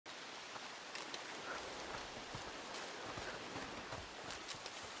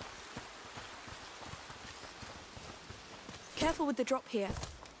Careful with the drop here.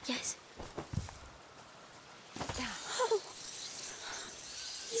 Yes. Oh!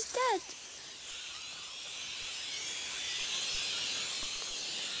 He's dead.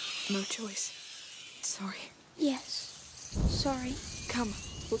 No choice. Sorry. Yes. Sorry. Come,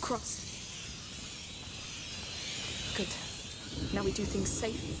 we'll cross. Good. Now we do things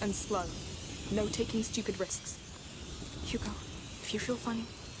safe and slow. No taking stupid risks. Hugo, if you feel funny,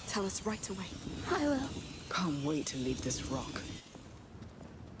 tell us right away. I will. Can't wait to leave this rock.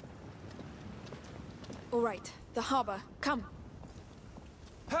 All right, the harbor. Come.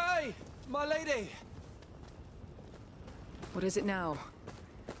 Hey, my lady! What is it now?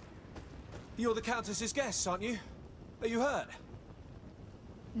 You're the Countess's guests, aren't you? Are you hurt?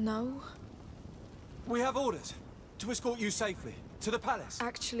 No. We have orders to escort you safely to the palace.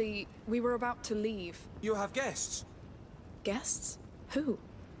 Actually, we were about to leave. You have guests. Guests? Who?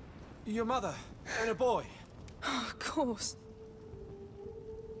 Your mother and a boy. Of course.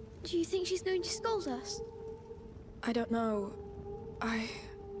 Do you think she's going to scold us? I don't know.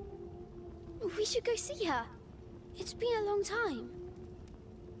 We should go see her. It's been a long time.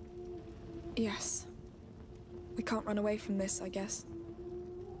 Yes. We can't run away from this, I guess.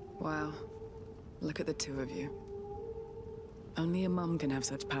 Wow. Look at the two of you. Only a mum can have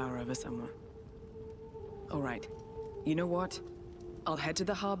such power over someone. All right. You know what? I'll head to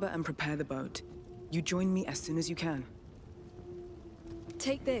the harbor and prepare the boat. You join me as soon as you can.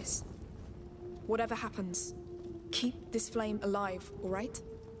 Take this. Whatever happens, keep this flame alive, all right?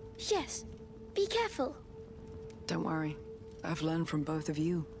 Yes. Be careful. Don't worry. I've learned from both of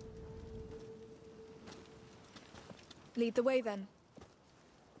you. Lead the way, then.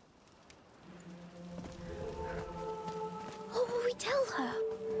 What will we tell her?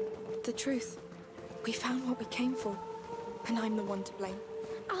 The truth. We found what we came for, and I'm the one to blame.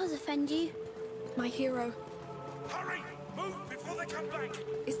 I'll defend you. My hero. Hurry! Move before they come back!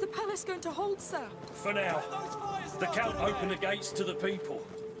 Is the palace going to hold, sir? For now. The Count opened the gates to the people.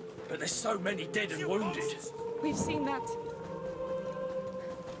 But there's so many dead and wounded. We've seen that.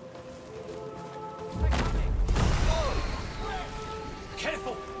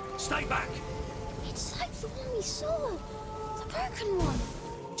 Careful! Stay back! It's like the one we saw. The broken one.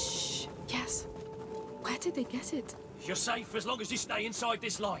 Shh. Yes. Where did they get it? You're safe as long as you stay inside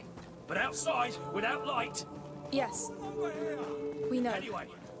this line. But outside, without light... Yes. We know. Anyway,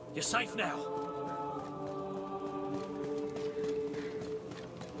 you're safe now.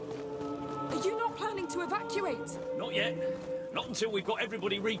 Are you not planning to evacuate? Not yet. Not until we've got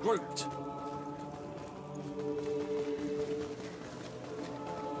everybody regrouped.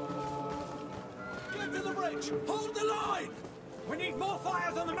 Get to the bridge! Hold the line! We need more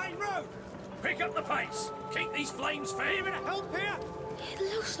fires on the main road! Pick up the pace. Keep these flames fair. Need a bit of help here? It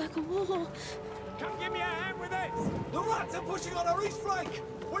looks like a war. Come give me a hand with this! The rats are pushing on our east flank!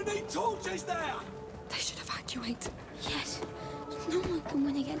 We need torches there! They should evacuate. Yes. No one can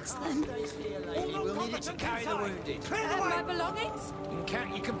win against them. We'll need it to carry the wounded. Clear the way! My belongings?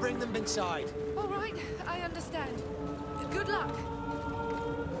 You can bring them inside. All right, I understand. Good luck.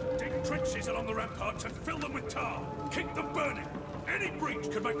 Dig trenches along the ramparts and fill them with tar. Keep them burning. Any breach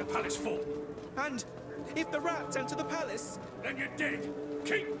could make the palace fall. And if the rats enter the palace? Then you're dead.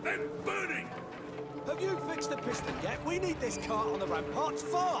 Keep them burning! Have you fixed the piston yet? We need this cart on the ramparts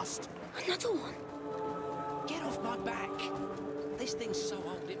fast! Another one. Get off my back! This thing's so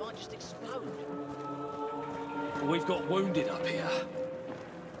old it might just explode. We've got wounded up here.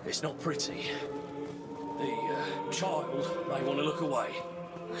 It's not pretty. The child may want to look away.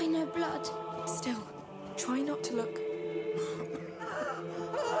 I know blood. Still, try not to look.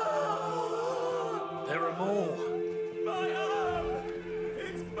 There are more. My arm!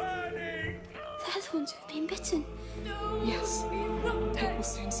 It's burning! They're the ones who've been bitten. No. Yes. It will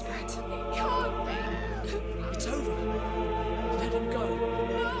soon spread. It's over. Let him go.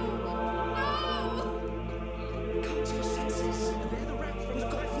 Come to your senses. They're the rats. We've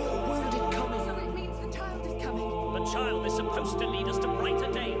got more wounded coming. So it means the child is coming. The child is supposed to lead us to brighter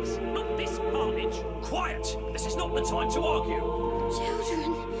days, not this carnage. Quiet! This is not the time to argue.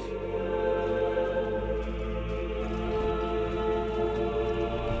 Children.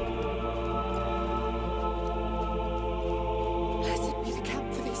 Blessed be the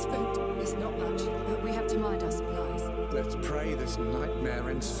Count for this food. It's not much, but we have to mind our supplies. Let's pray this nightmare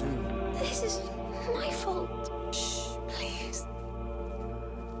ends soon. This is my fault. Shh, please.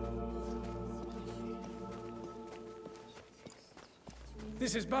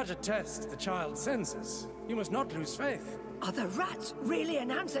 This is but a test the child's senses. You must not lose faith. Are the rats really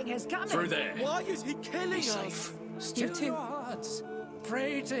announcing his coming? Through there. Why is he killing us? Safe. Still too. your hearts.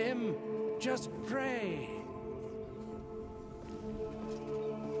 Pray to him. Just pray.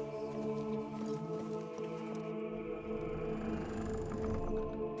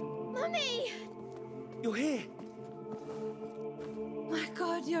 You're here. My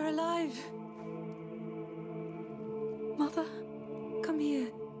God, you're alive. Mother, come here.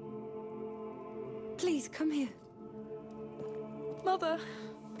 Please, come here. Mother!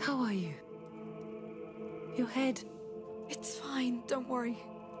 How are you? Your head. It's fine, don't worry.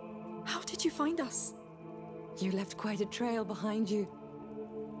 How did you find us? You left quite a trail behind you.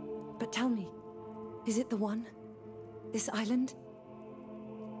 But tell me, is it the one? This island?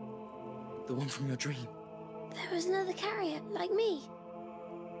 The one from your dream. There was another carrier, like me.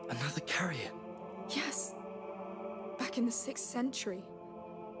 Another carrier? Yes. Back in the 6th century.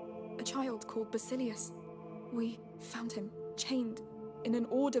 A child called Basilius. We found him, chained, in an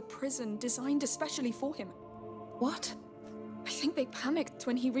order prison designed especially for him. What? I think they panicked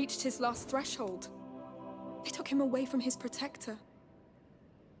when he reached his last threshold. They took him away from his protector.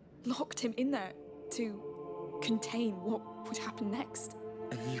 Locked him in there to contain what would happen next.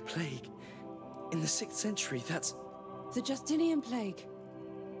 A new plague? In the 6th century, that's... The Justinian plague.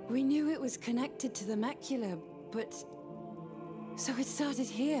 We knew it was connected to the macula, but... So it started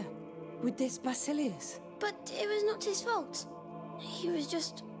here, with this Basilius. But it was not his fault. He was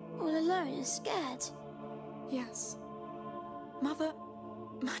just all alone and scared. Yes. Mother,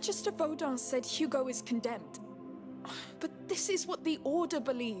 Magister Vaudin said Hugo is condemned. But this is what the Order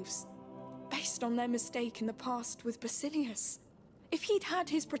believes, based on their mistake in the past with Basilius. If he'd had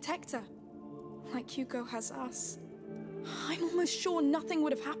his protector, like Hugo has us, I'm almost sure nothing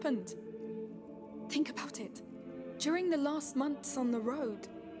would have happened. Think about it. During the last months on the road,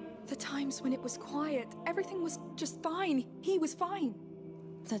 the times when it was quiet, everything was just fine. He was fine.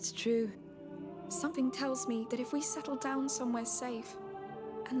 That's true. Something tells me that if we settle down somewhere safe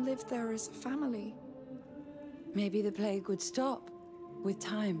and live there as a family... Maybe the plague would stop, with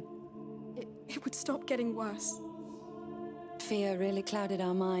time. It would stop getting worse. Fear really clouded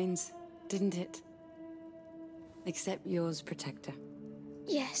our minds, didn't it? Except yours, Protector.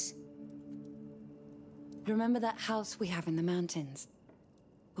 Yes. Remember that house we have in the mountains?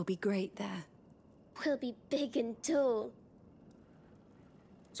 We'll be great there. We'll be big and tall.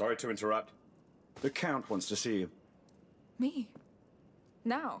 Sorry to interrupt. The Count wants to see you. Me?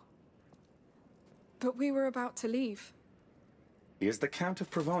 Now? But we were about to leave. He is the Count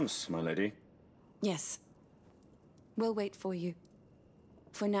of Provence, my lady. Yes. We'll wait for you.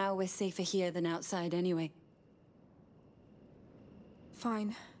 For now, we're safer here than outside anyway.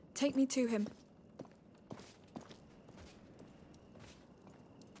 Fine. Take me to him.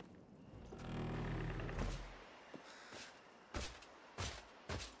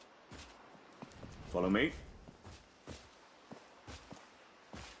 Follow me.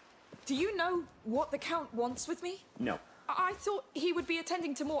 Do you know what the Count wants with me? No. I thought he would be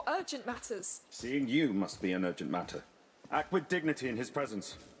attending to more urgent matters. Seeing you must be an urgent matter. Act with dignity in his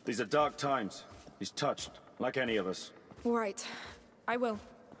presence. These are dark times. He's touched, like any of us. All right. I will.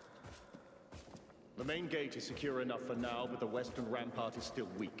 The main gate is secure enough for now, but the western rampart is still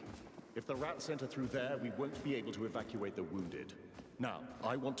weak. If the rats enter through there, we won't be able to evacuate the wounded. Now,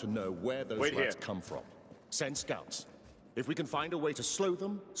 I want to know where those rats come from. Send scouts. If we can find a way to slow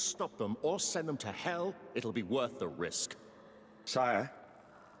them, stop them, or send them to hell, it'll be worth the risk. Sire,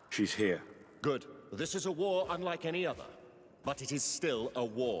 she's here. Good. This is a war unlike any other. But it is still a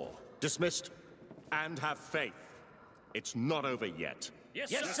war. Dismissed. And have faith. It's not over yet. Yes,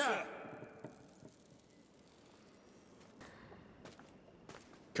 sir.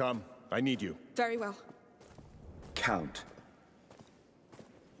 Come. I need you. Very well. Count.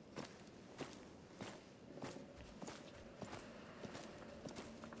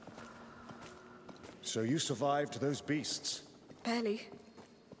 So you survived those beasts? Barely.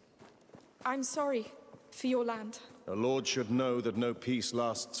 I'm sorry for your land. A lord should know that no peace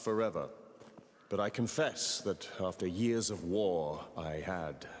lasts forever. But I confess that after years of war, I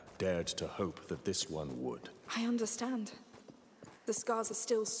had dared to hope that this one would. I understand. The scars are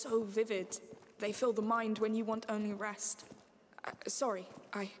still so vivid. They fill the mind when you want only rest. Sorry,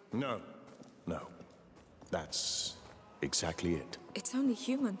 No. That's exactly it. It's only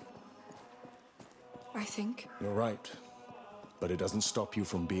human. I think. You're right. But it doesn't stop you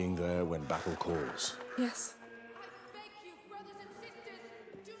from being there when battle calls. Yes. I beg you, brothers and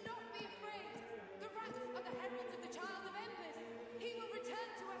sisters, do not be afraid. The rats are the heralds of the Child of Endless. He will return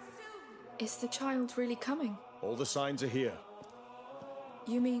to us soon. Is the child really coming? All the signs are here.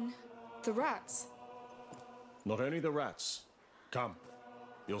 You mean the rats? Not only the rats. Come.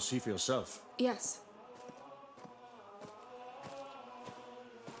 You'll see for yourself. Yes.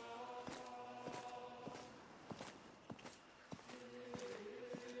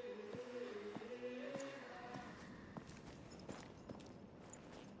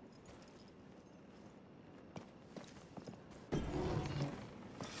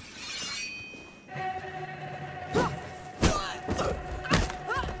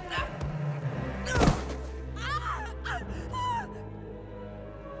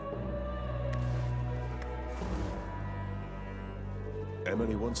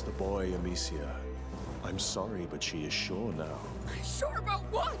 Emily wants the boy, Amicia. I'm sorry, but she is sure now. Sure about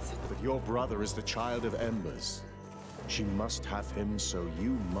what? That your brother is the child of Embers. She must have him, so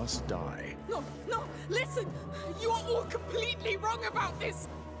you must die. No, no, listen! You are all completely wrong about this!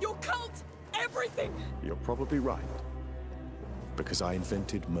 Your cult, everything! You're probably right. Because I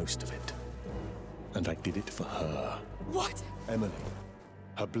invented most of it. And I did it for her. What? Emily.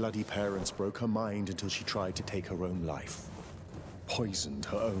 Her bloody parents broke her mind until she tried to take her own life. Poisoned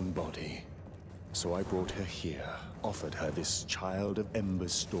her own body. So I brought her here, offered her this Child of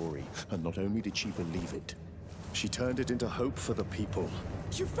Embers story, and not only did she believe it, she turned it into hope for the people.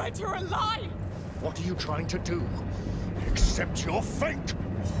 You fed her a lie! What are you trying to do? Accept your fate!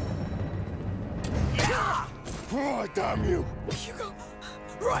 Yeah! Oh, damn you! Hugo,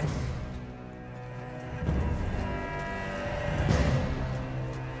 run!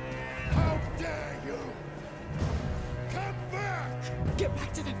 How dare you! Come back! Get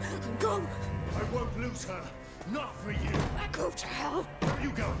back to them! Go! I won't lose her. Not for you. Go to hell! Where are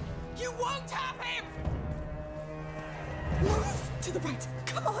you going? You won't have him! Move to the right!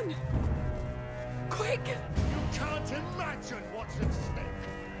 Come on! Quick! You can't imagine what's at stake!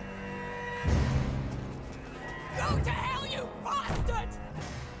 Go to hell, you bastard!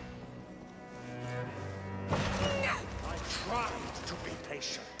 I tried to be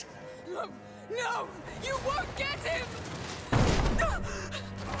patient. No! No! You won't get him!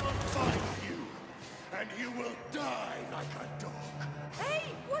 I'll find you, and you will die like a dog. Hey!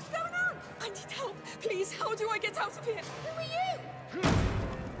 What's going on? I need help. Please, how do I get out of here? Who are you?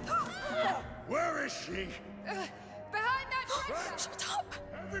 Where is she? Behind that tractor! Shut up!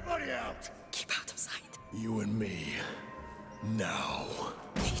 Everybody out! Keep out of sight. You and me. Now.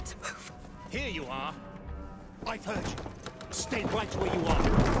 Need to move. Here you are. I've heard you. Stay right where you are.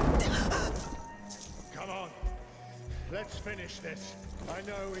 Come on. Let's finish this. I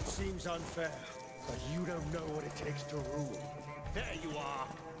know it seems unfair, but you don't know what it takes to rule. There you are.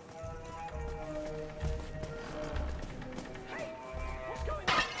 Hey! What's going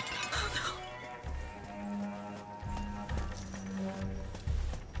on? Oh, no.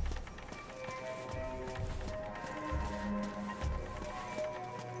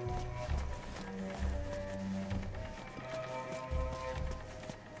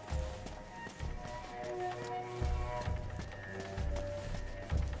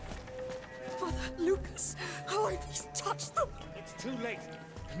 Mother, Lucas, how have you touched them? It's too late.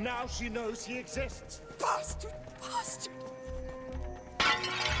 Now she knows he exists. Bastard! Bastard!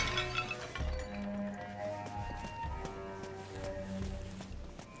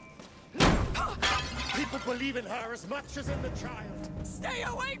 People believe in her as much as in the child. Stay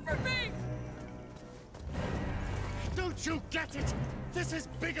away from me! Don't you get it? This is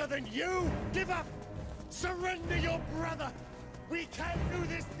bigger than you! Give up! Surrender your brother! We can't do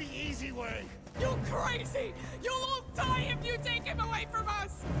this the easy way! You're crazy! You'll all die if you take him away from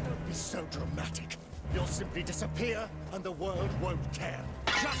us! Don't be so dramatic. You'll simply disappear, and the world won't care.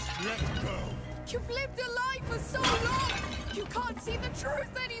 Just let go! You've lived a life for so long! You can't see the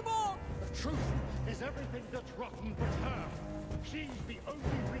truth anymore! The truth is everything that's rotten but her. She's the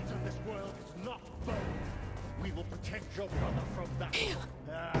only reason this world is not burned. We will protect your brother from that.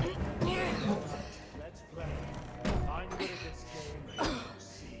 Let's play. I'm good at this game. You'll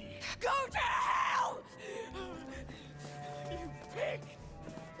see. Go to hell! You pig!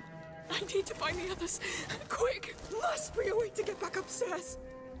 I need to find the others. Quick! Must be a way to get back upstairs.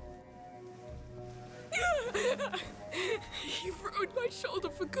 You've ruined my shoulder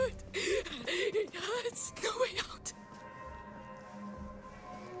for good. It hurts. No way out.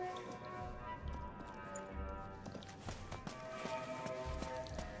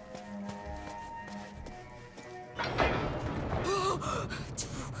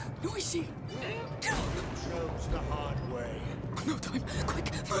 Noisy. Chose the hard way. No time.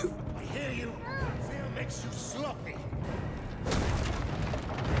 Quick, move. I hear you. Fear makes you sloppy.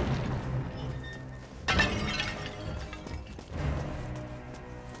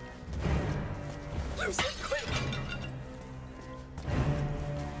 Lose it, quick.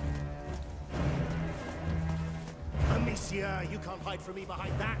 Amicia, you can't hide from me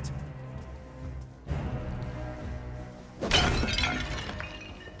behind that.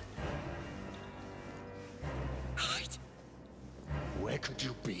 Hide. Where could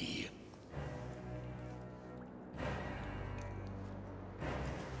you be?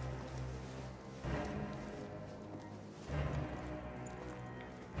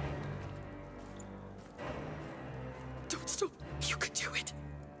 Don't stop. You can do it.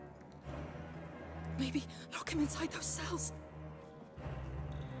 Maybe lock him inside those cells.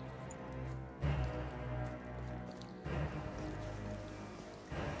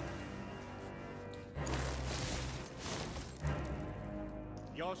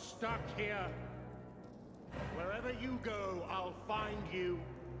 You're stuck here. Wherever you go, I'll find you.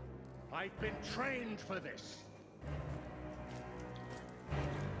 I've been trained for this.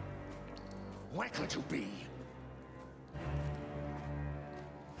 Where could you be?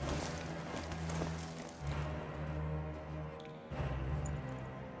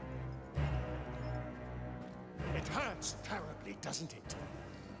 It hurts terribly, doesn't it?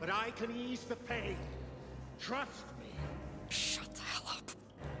 But I can ease the pain. Trust me. Shut the hell up.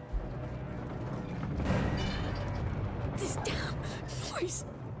 This damn voice.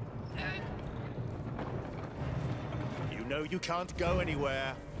 You know you can't go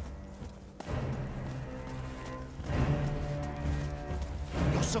anywhere.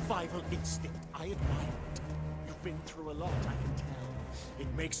 Your survival instinct, I admire it. You've been through a lot, I can tell. It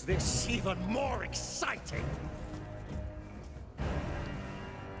makes this even more exciting.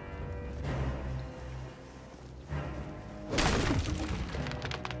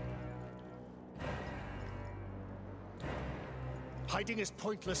 Hiding is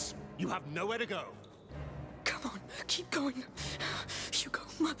pointless. You have nowhere to go. Come on, keep going. Hugo,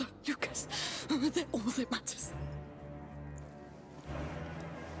 Mother, Lucas, they're all that matters.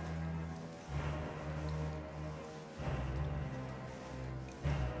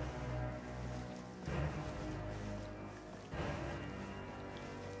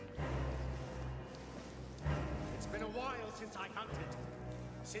 It's been a while since I hunted.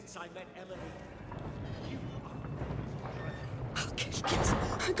 Since I met Emily. You are... Okay, yes.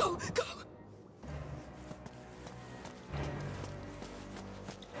 Go, go!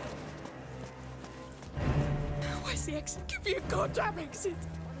 Where's the exit? Give me a goddamn exit!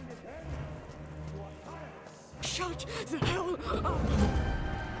 Shut the hell up!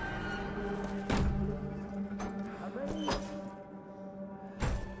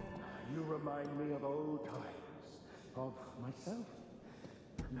 You remind me of old times. Of myself.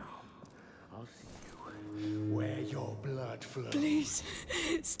 Now, I'll see you where your blood flows. Please,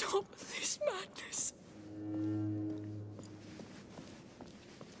 stop this madness.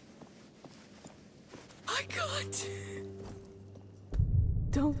 I can't.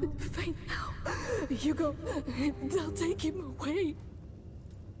 Don't faint now. Hugo, they'll take him away.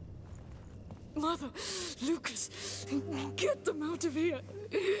 Mother, Lucas, get them out of here.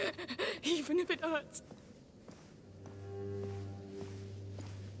 Even if it hurts.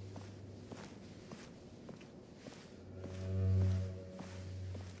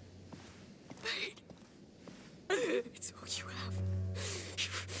 It's all you have.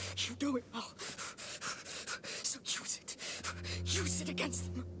 You know it well. So use it. Use it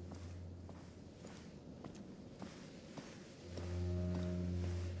against them.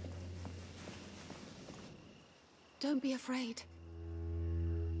 Don't be afraid.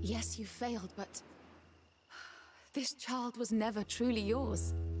 Yes, you failed, but this child was never truly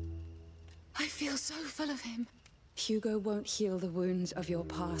yours. I feel so full of him. Hugo won't heal the wounds of your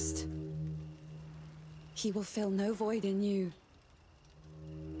past. He will fill no void in you.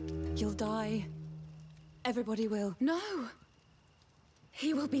 You'll die. Everybody will. No!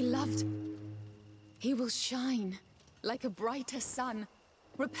 He will be loved. He will shine like a brighter sun,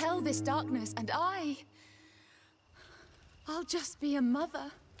 repel this darkness, and I'll just be a mother,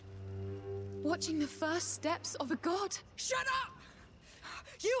 watching the first steps of a god. Shut up!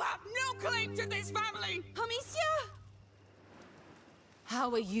 You have no claim to this family! Amicia! How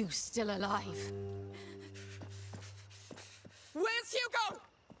are you still alive? Where's Hugo?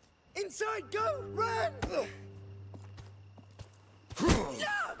 Inside, go! Run!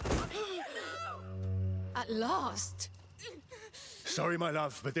 At last! Sorry, my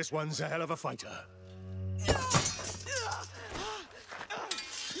love, but this one's a hell of a fighter.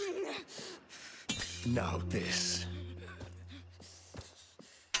 Now this.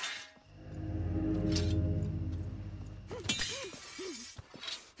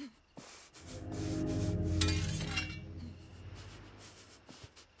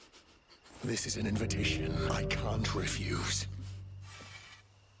 This is an invitation I can't refuse.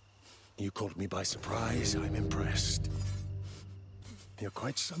 You caught me by surprise. I'm impressed. You're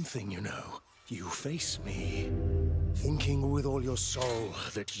quite something, you know. You face me, thinking with all your soul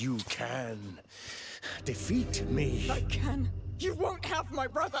that you can defeat me. I can. You won't have my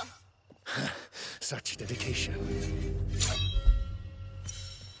brother. Such dedication.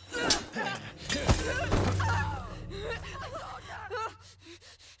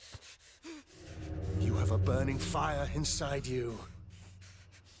 You have a burning fire inside you.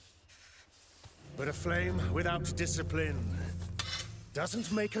 But a flame without discipline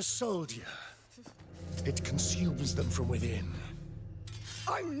doesn't make a soldier. It consumes them from within.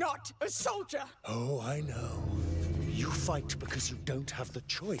 I'm not a soldier! Oh, I know. You fight because you don't have the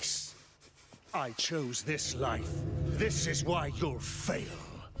choice. I chose this life. This is why you'll fail.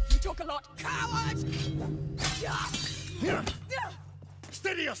 You talk a lot, coward!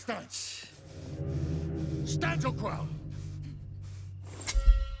 Steady your stance! Stand your ground!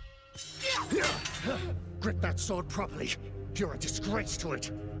 Grip that sword properly. You're a disgrace to it.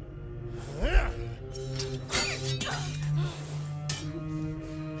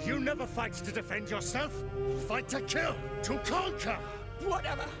 You never fight to defend yourself. Fight to kill, to conquer.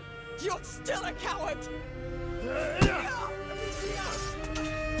 Whatever. You're still a coward.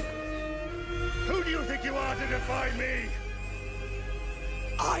 Who do you think you are to defy me?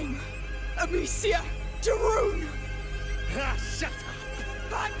 I'm Amicia Daroon. Shut up.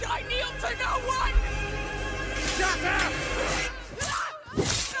 And I kneel to no one. Shut up!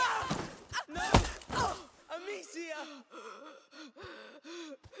 No! Amicia!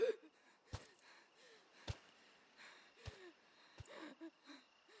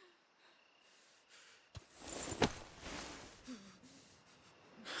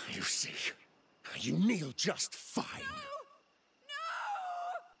 You see, you kneel just fine. No!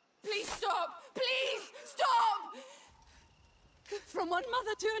 Please stop! Please stop! From one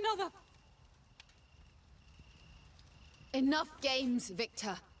mother to another. Enough games,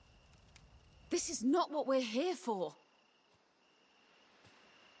 Victor. This is not what we're here for.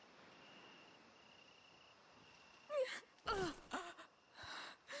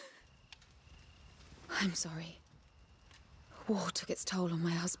 I'm sorry. War took its toll on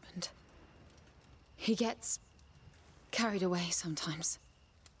my husband. He gets carried away sometimes.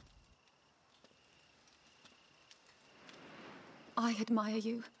 I admire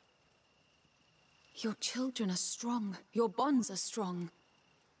you. Your children are strong. Your bonds are strong.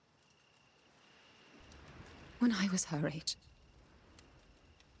 When I was her age,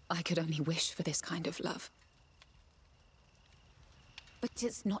 I could only wish for this kind of love. But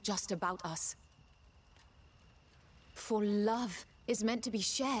it's not just about us. For love is meant to be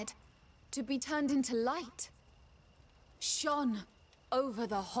shared, to be turned into light. Shone over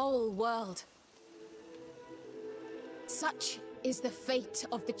the whole world. Such is the fate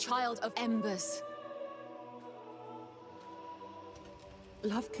of the Child of Embers.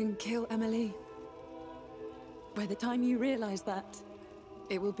 Love can kill, Emily. By the time you realize that,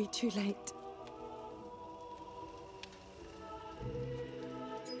 it will be too late.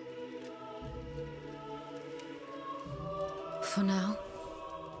 For now,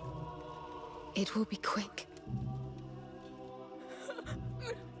 it will be quick.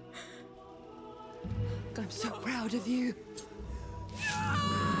 I'm so proud of you.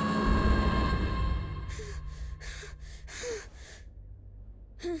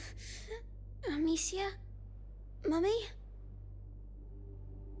 Amicia? Mummy?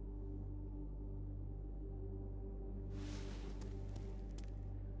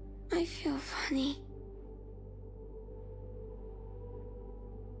 I feel funny.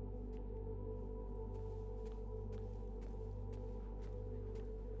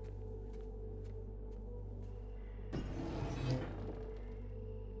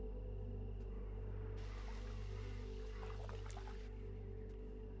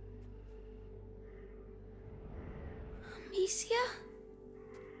 Amicia?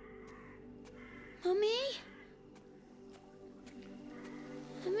 Mummy?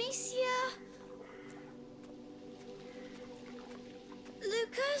 Amicia?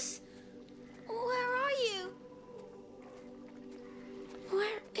 Lucas? Where are you?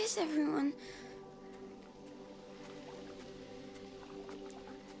 Where is everyone?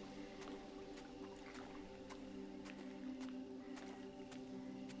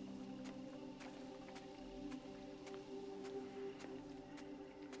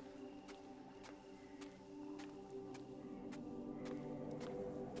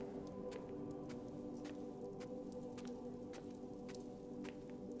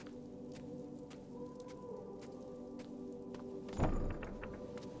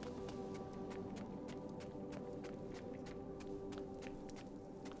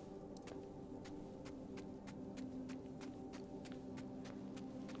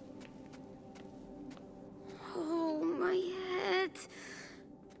 Oh, my head.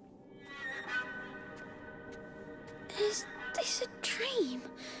 Is this a dream?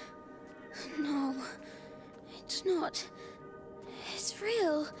 No, it's not. It's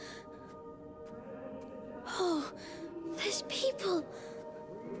real. Oh, there's people.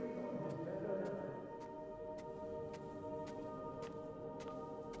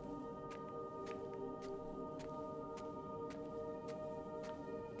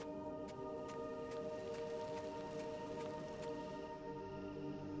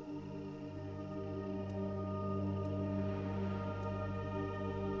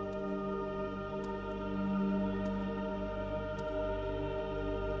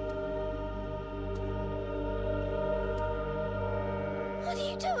 What are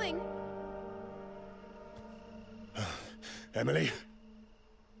you doing? Emily?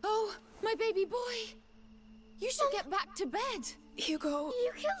 Oh, my baby boy. You should get back to bed. Hugo.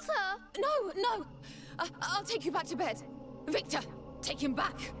 You killed her. No. I'll take you back to bed. Victor, take him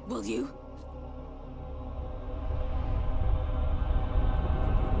back, will you?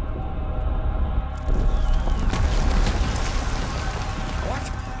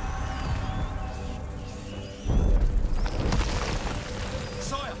 What?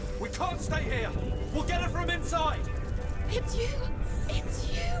 Sire, we can't stay here. We'll get her from inside. It's you. It's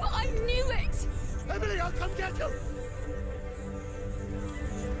you. I knew it. Emily, I'll come get you.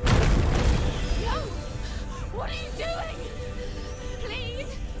 No! What are you doing?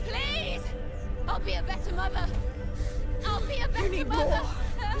 Please! Please! I'll be a better mother! I'll be a better mother!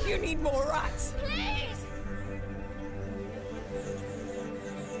 You need more rats! Please!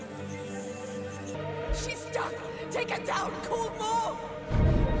 She's stuck! Take her down! Call more!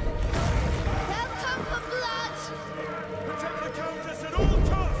 They'll come for blood! Protect the countess at all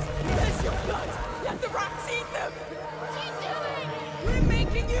costs! There's your blood! Let the rats eat them! What are you doing? We're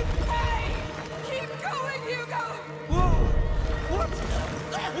making you pay! Keep going, Hugo! Whoa! What?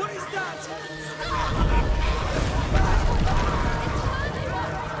 What is that?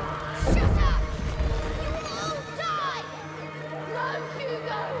 Shut up! You will all die! No,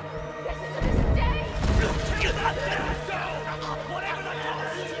 Hugo! This is a mistake! Whatever the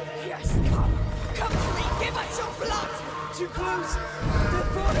cost! Yes, come! Come to me! Give us your blood! Too close! They're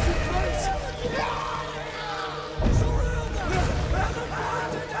far too close!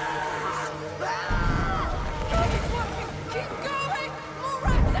 Keep going! More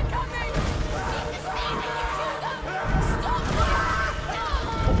rats are coming! Stop!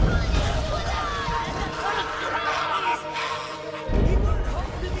 He won't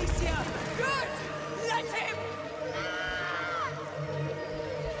hold Amicia! Good! Let him!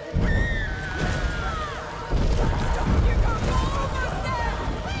 Stop, Hugo! You're almost there!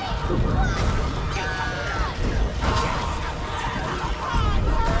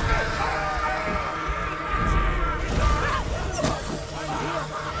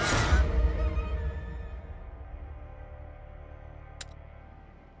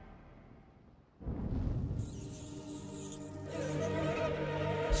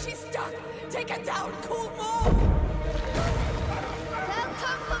 She's stuck! Take her down! Call more! They'll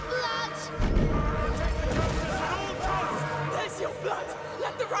come for blood! There's your blood!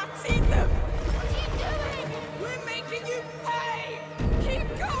 Let the rats eat them! What are you doing? We're making you pay! Keep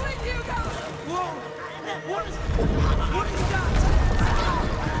going, Hugo! Whoa! What is that?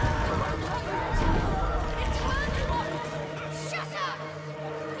 It's hurting! Shut up!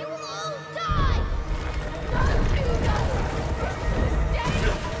 You will all die! No, Hugo!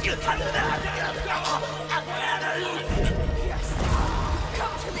 You can't do that! Yes!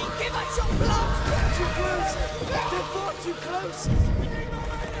 Come to me! Give us your blood! Too close! They're far too close!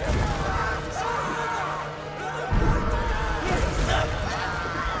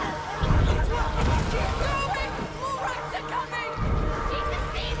 Keep going! More rats are coming! Jesus,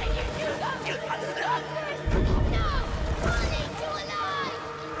 Caesar, you Hugo! Stop this! No! I'll eat you alive!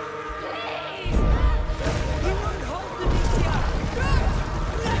 Please! He won't hold Amicia! Good!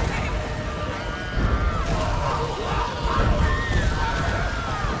 Let him!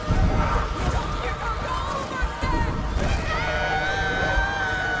 Stop, Hugo! You're almost there!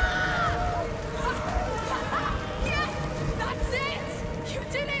 Yes! That's it! You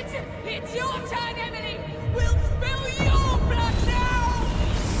did it! It's your turn, Emily! We'll spill your blood now!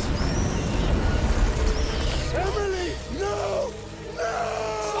 Emily! No! No!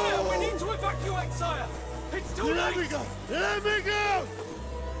 Sire, we need to evacuate, sire! It's too Let me late! go! Let me go!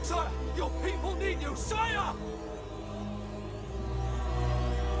 Sire, your people need you, sire!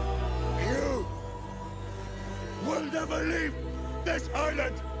 You will never leave this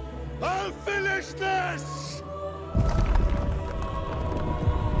island! I'll finish this!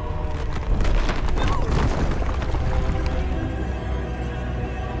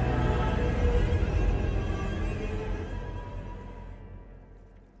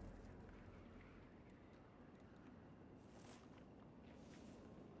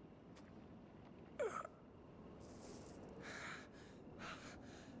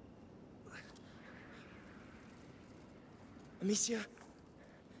 Amicia?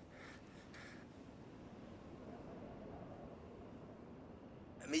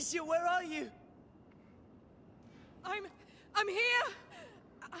 Amicia, where are you? I'm here!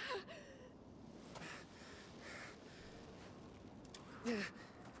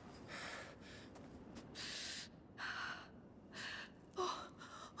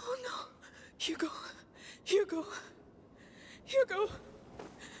 Oh no! Hugo! Hugo! Hugo!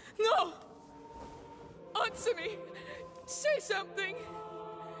 No! Answer me! Say something!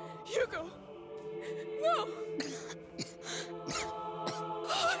 Hugo! No!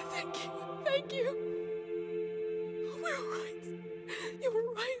 Oh, thank you! Thank you! We're all right. You're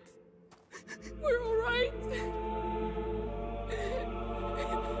all right. We're all right.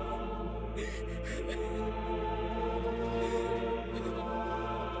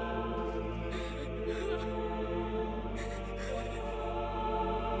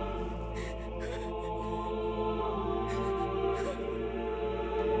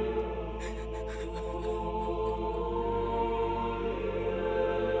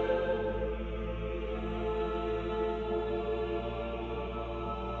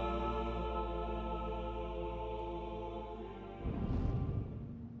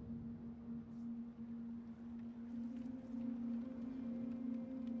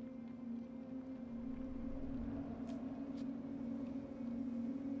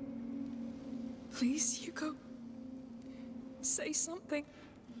 Please, Hugo. Say something.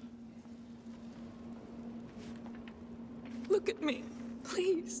 Look at me,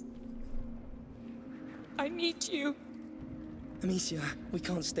 please. I need you. Amicia, we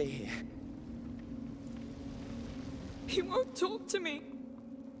can't stay here. He won't talk to me.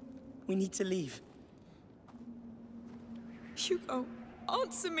 We need to leave. Hugo,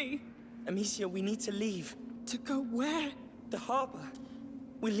 answer me. Amicia, we need to leave. To go where? The harbor.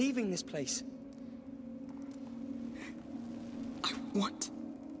 We're leaving this place. I want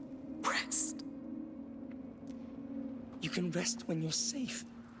rest. You can rest when you're safe.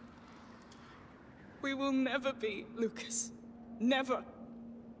 We will never be, Lucas. Never.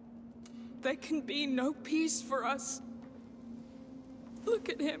 There can be no peace for us. Look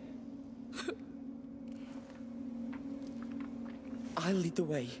at him. I'll lead the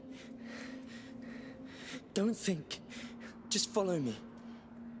way. Don't think. Just follow me.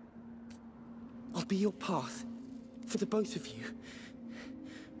 I'll be your path. For the both of you.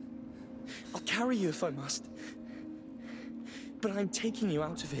 I'll carry you if I must. But I'm taking you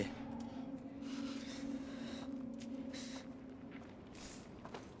out of here.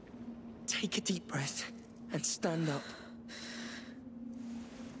 Take a deep breath and stand up.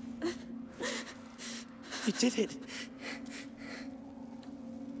 You did it.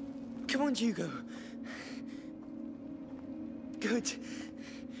 Come on, Hugo. Good.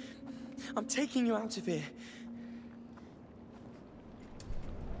 I'm taking you out of here.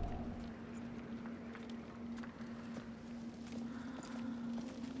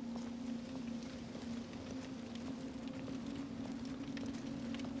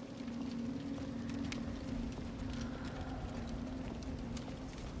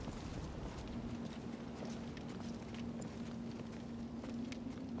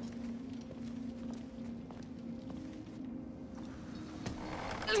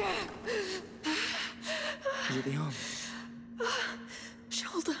 Is it the arm?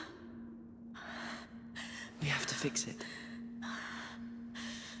 Shoulder. We have to fix it.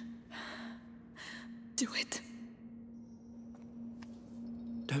 Do it.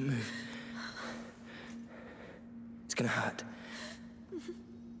 Don't move. It's gonna hurt.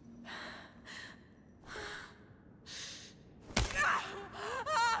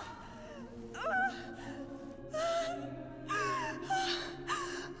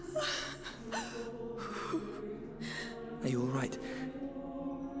 Are you all right?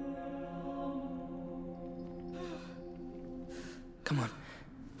 Come on.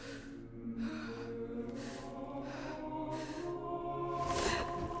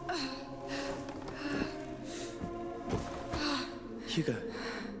 Hugo,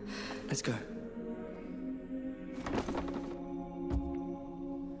 let's go.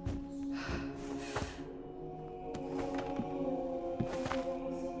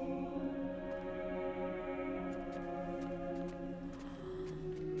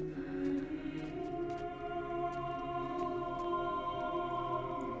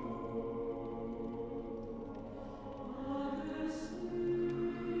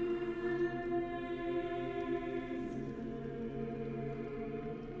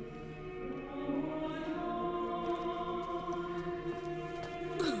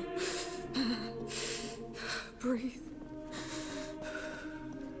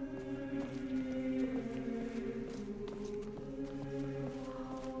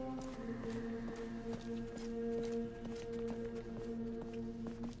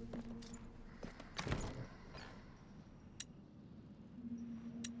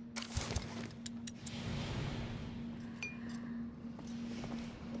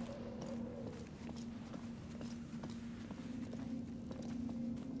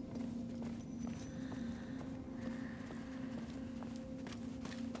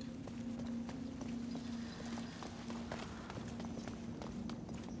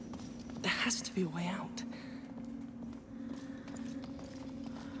 to be a way out.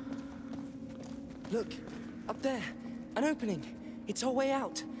 Look, up there, an opening. It's our way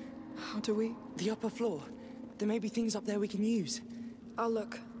out. How do we? The upper floor. There may be things up there we can use. I'll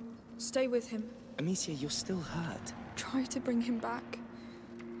look. Stay with him. Amicia, you're still hurt. Try to bring him back.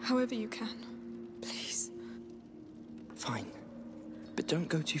 However you can. Please. Fine. But don't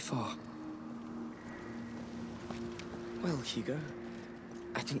go too far. Well, Hugo,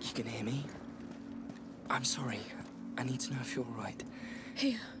 I think you can hear me. I'm sorry. I need to know if you're all right.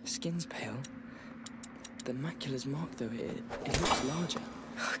 Here. Skin's pale. The macula's marked, though. It looks larger.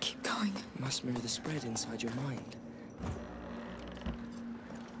 Oh, keep going. Must mirror the spread inside your mind.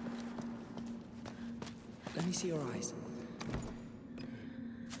 Let me see your eyes.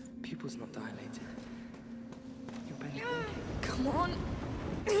 Pupils not dilated. You're barely blinking. Come on.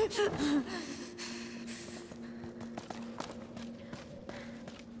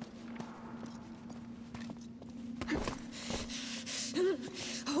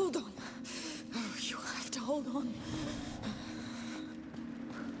 Hold on. Oh, you have to hold on.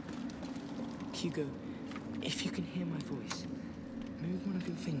 Hugo, if you can hear my voice, move one of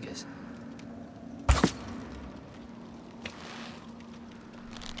your fingers.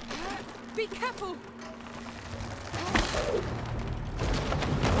 Be careful!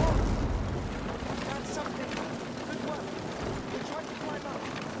 That's something. Good work. We're trying to climb up.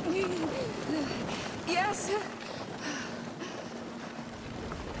 Yes. Are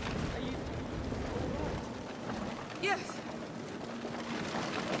you all right? Yes.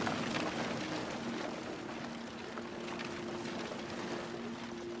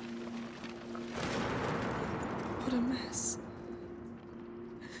 What a mess.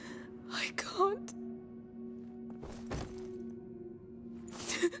 I can't.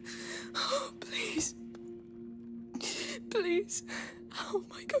 Oh, please. Please. How am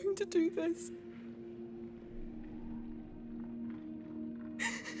I going to do this?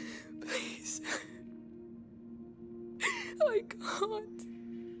 Please. I can't.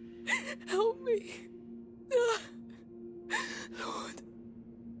 Help me. Lord.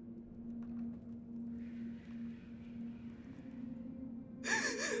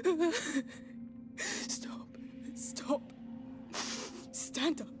 Stop. Stop.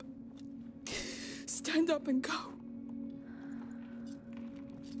 Stand up. Stand up and go.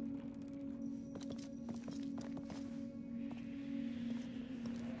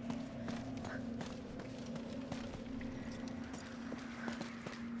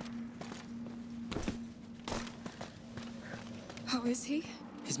 How is he?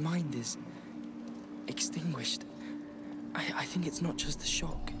 His mind is extinguished. I think it's not just the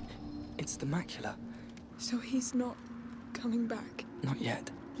shock. It's the macula. So he's not coming back? Not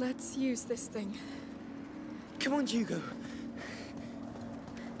yet. Let's use this thing. Come on, Hugo.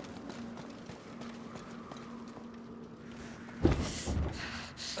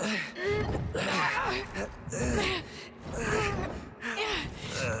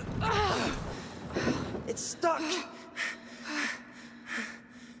 It's stuck.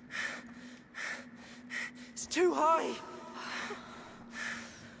 It's too high.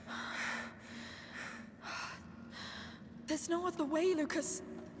 There's no other way, Lucas.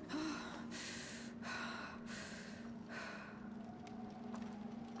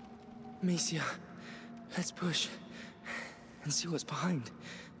 Amicia, let's push and see what's behind.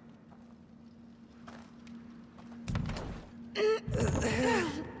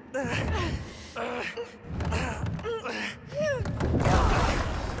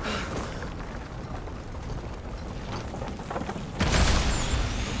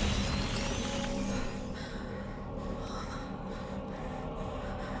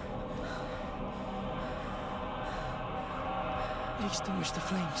 You extinguished the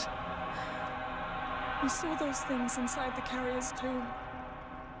flames. We saw those things inside the carrier's tomb.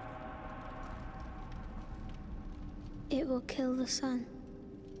 It will kill the sun.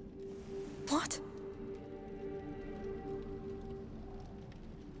 What?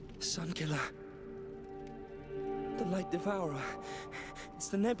 Sun Killer. The Light Devourer. It's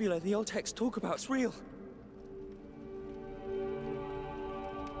the nebula the old texts talk about. It's real.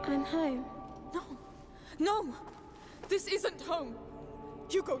 I'm home. No. No! This isn't home.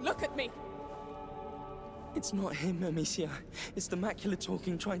 Hugo, look at me. It's not him, Amicia. It's the macula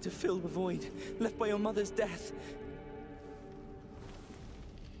talking, trying to fill the void, left by your mother's death.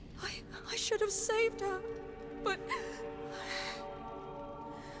 I should have saved her, but...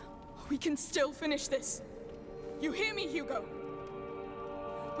 We can still finish this. You hear me, Hugo?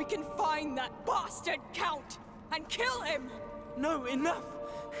 We can find that bastard Count and kill him! No, enough!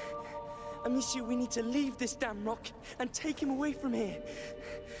 Amicia, we need to leave this damn rock and take him away from here.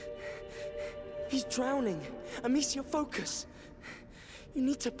 He's drowning. Amicia, focus. You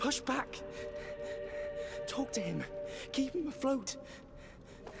need to push back. Talk to him. Keep him afloat.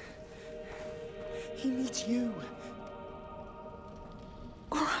 He needs you.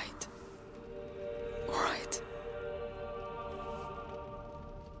 All right. All right.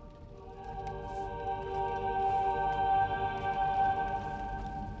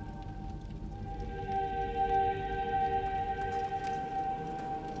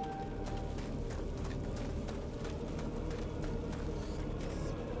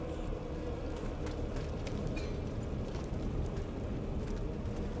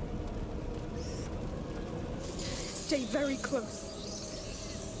 Stay very close.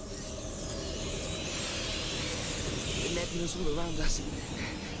 The nebula's all around us.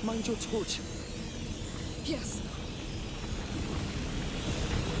 Mind your torch. Yes.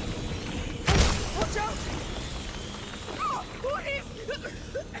 Watch out! Oh, what is...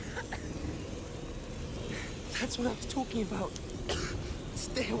 That's what I was talking about.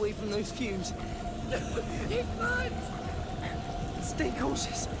 Stay away from those fumes. It burns! Stay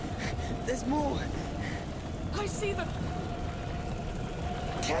cautious. There's more. I see them.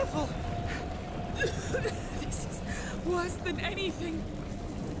 Careful! This is worse than anything.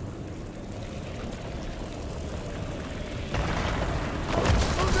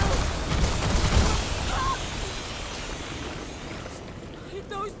 Oh no! It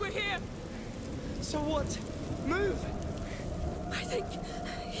knows we're here. So what? Move! I think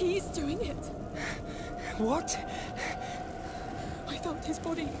he's doing it. What? I felt his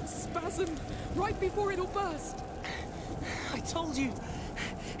body spasm right before it all burst. I told you,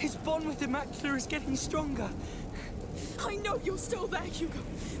 his bond with the macula is getting stronger. I know you're still there, Hugo.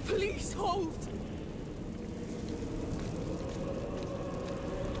 Please hold.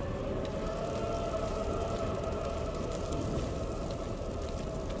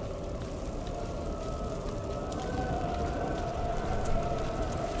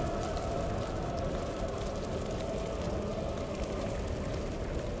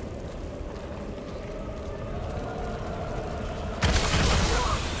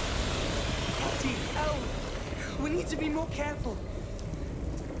 We need to be more careful.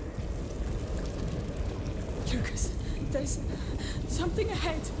 Lucas, there's something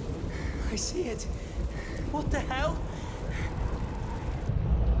ahead. I see it. What the hell?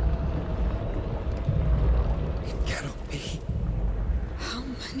 It cannot be. How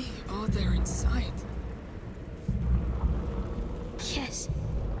many are there inside? Yes,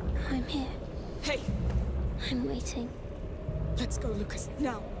 I'm here. Hey! I'm waiting. Let's go, Lucas,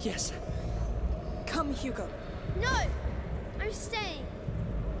 now. Yes. Come, Hugo. No! I'm staying.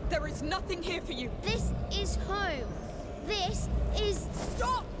 There is nothing here for you. This is home. This is...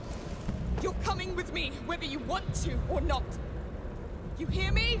 Stop! You're coming with me, whether you want to or not. You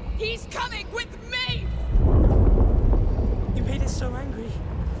hear me? He's coming with me! You made us so angry.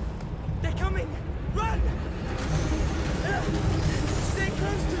 They're coming! Run! Stay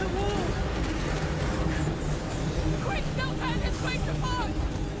close to the wall! Quick, don't hand this way to Mars!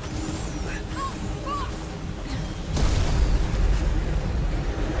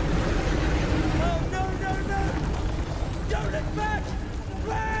 Don't look back!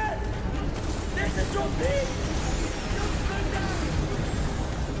 Run! There's a torpedo! Don't go down!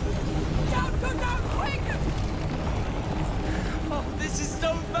 Down, go down, quick! Oh, this is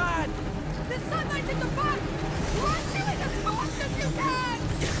so bad! The sunlight in the back! Run to it as fast as you can!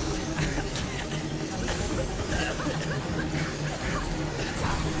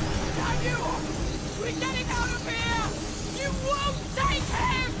 Down you! We're getting out of here! You won't take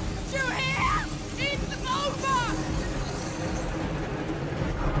him! You hear? It's over!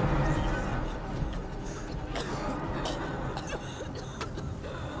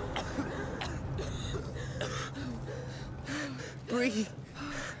 Breathe.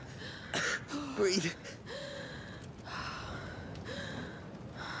 Breathe.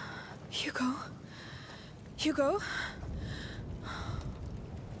 Hugo? Hugo?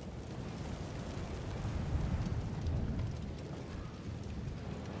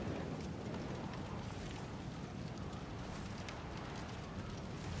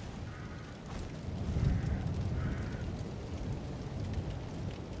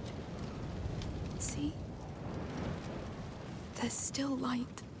 See? There's still light.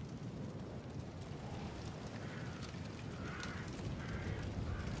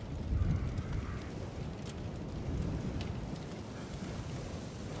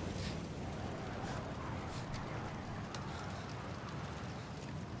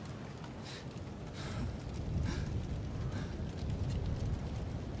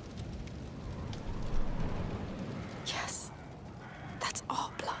 Yes, that's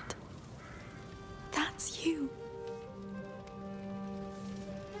our blood.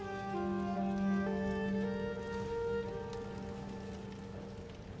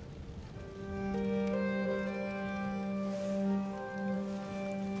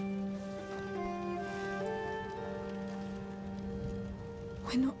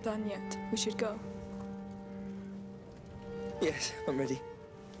 We're not done yet. We should go. Yes, I'm ready.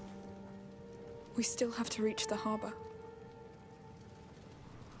 We still have to reach the harbor.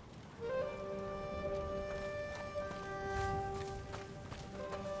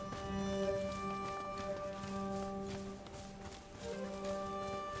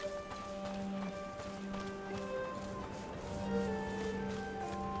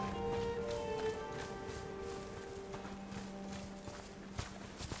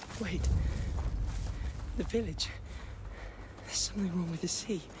 Wait. The village. There's something wrong with the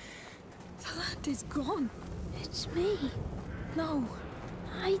sea. The land is gone. It's me. No.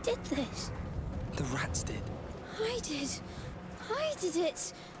 I did this. The rats did. I did. I did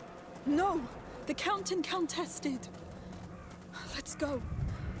it. No. The Count and Countess did. Let's go.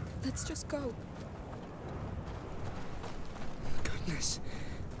 Let's just go. Goodness.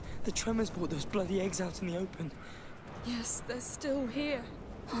 The tremors brought those bloody eggs out in the open. Yes, they're still here.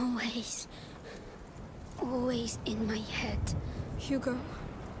 Always. Always in my head. Hugo.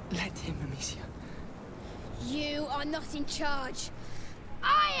 Let him, Amicia. You are not in charge.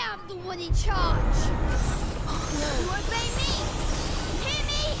 I am the one in charge. You obey me. Hear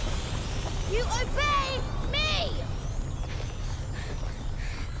me? You obey me.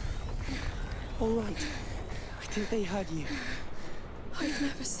 All right. I think they heard you. I've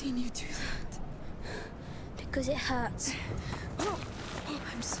never seen you do that. Because it hurts. Oh,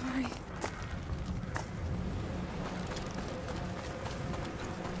 I'm sorry.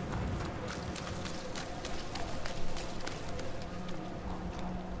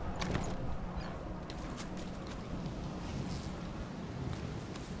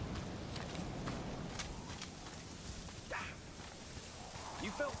 You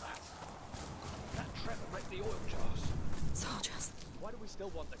felt that? That tremor wrecked the oil jars. Soldiers. Why do we still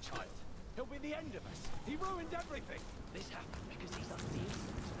want the child? He'll be the end of us. He ruined everything. This happened because he's undead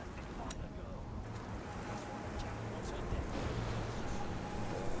to that Defiler girl. That's why the Jack wants her dead.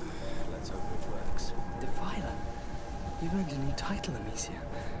 Let's hope it works. Defiler? You've earned a new title, Amicia.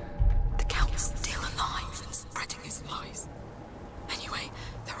 The Count's still alive and spreading his lies. Anyway,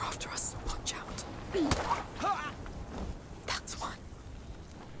 they're after us, so watch out. That's one.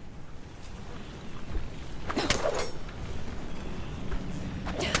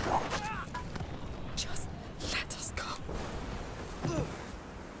 Just let us go.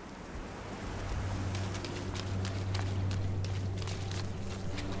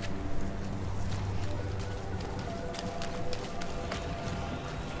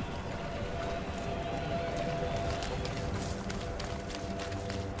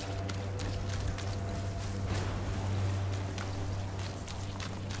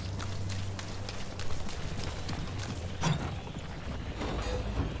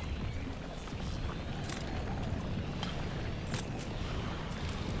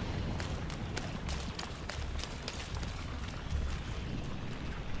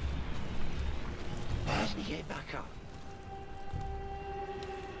 Let me get back up.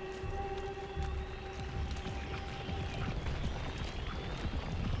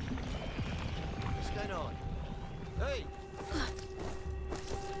 What's going on? Hey!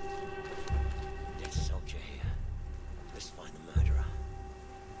 Dead soldier here. Let's find the murderer.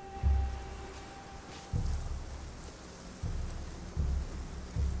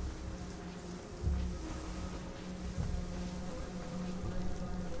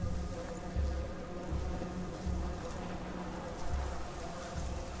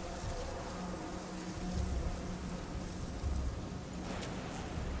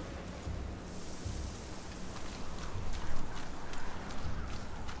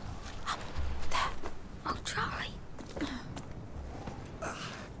 I'll try.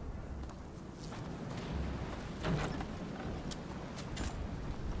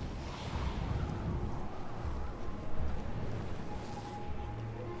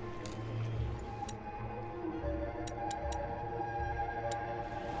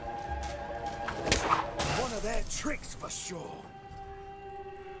 One of their tricks for sure.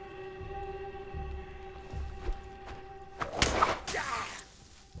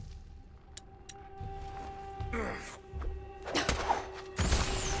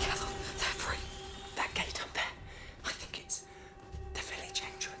 Careful, they're free. That gate up there. I think it's the village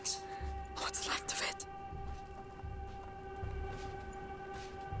entrance. What's left of it?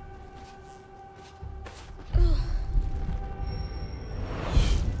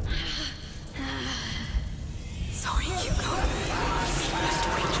 Sorry, Hugo.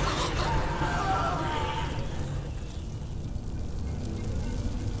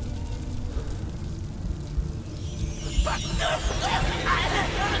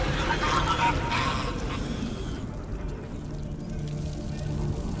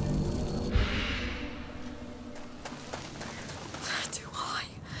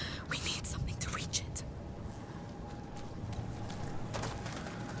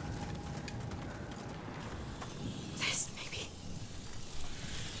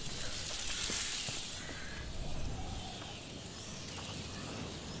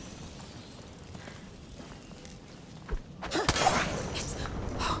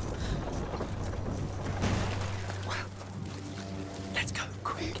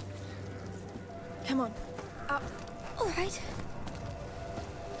 Come on. Up. All right.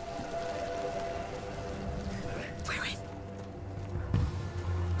 We're in.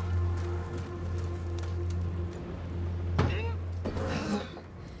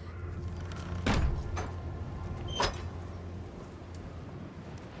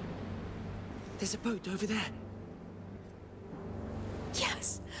 There's a boat over there.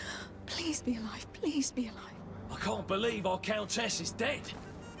 Yes. Please be alive. Please be alive. I can't believe our Countess is dead.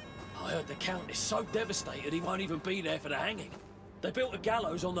 I heard the Count is so devastated he won't even be there for the hanging. They built a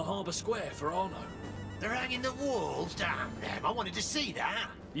gallows on the harbour square for Arno. They're hanging the walls? Damn them, I wanted to see that.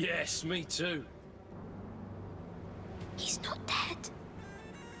 Yes, me too. He's not dead.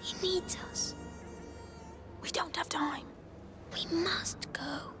 He needs us. We don't have time. We must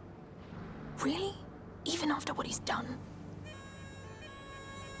go. Really? Even after what he's done?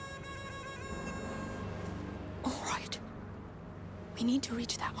 All right. We need to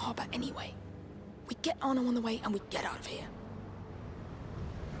reach that harbour anyway. We get Arno on the way and we get out of here.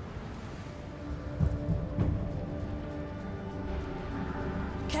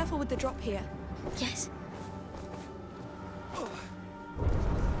 Careful with the drop here. Yes.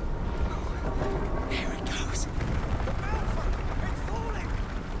 Here it goes. It's falling!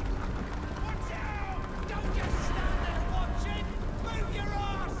 Watch out! Don't just stand there watching! Move your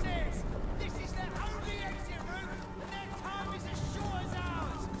asses! This is their only exit route, and their time is as short as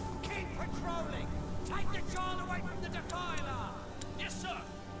ours! Keep patrolling! Take the child away from the defiler! Yes, sir!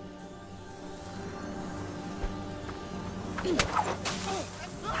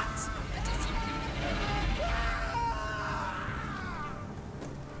 That's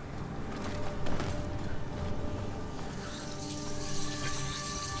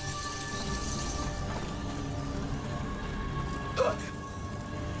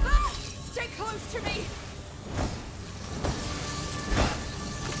Stay close to me!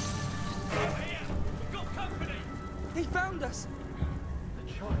 Here! We've got company! He found us.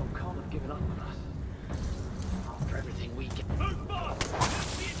 The child can't have given up on us. After everything we get. Move fast!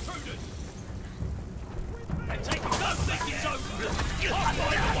 That's the intruders! They're taking no seconds over!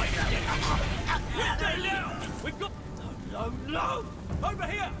 We're there now! We've got... No! Over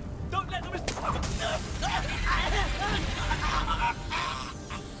here! Don't let them...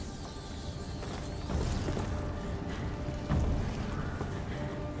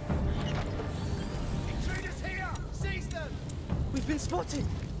 Intruders here! Seize them! We've been spotted.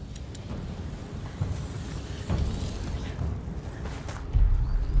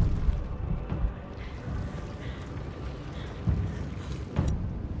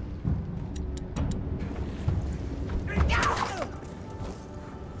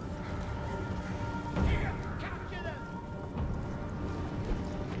 Capture them!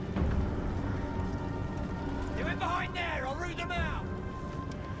 They went behind there! I'll root them out!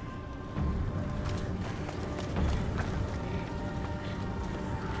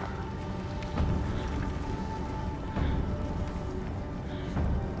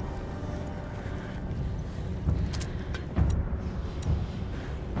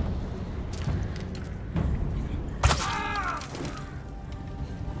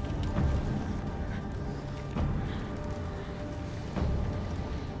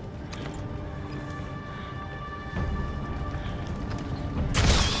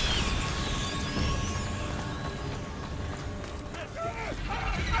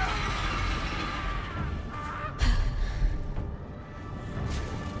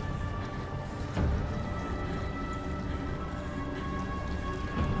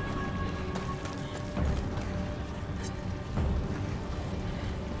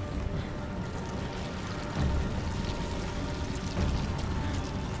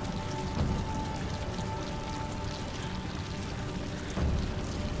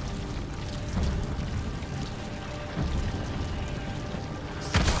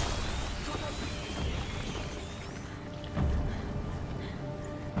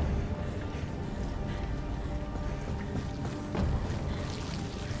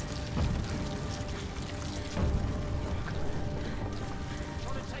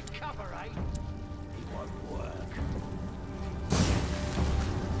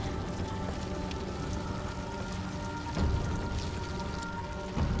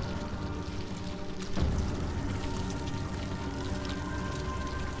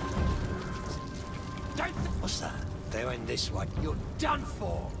 What's that? They went this way. You're done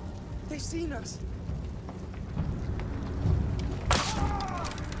for! They've seen us.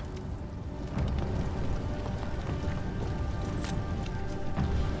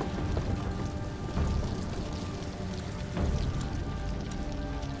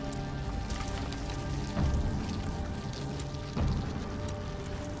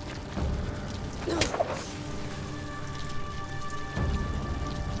 No.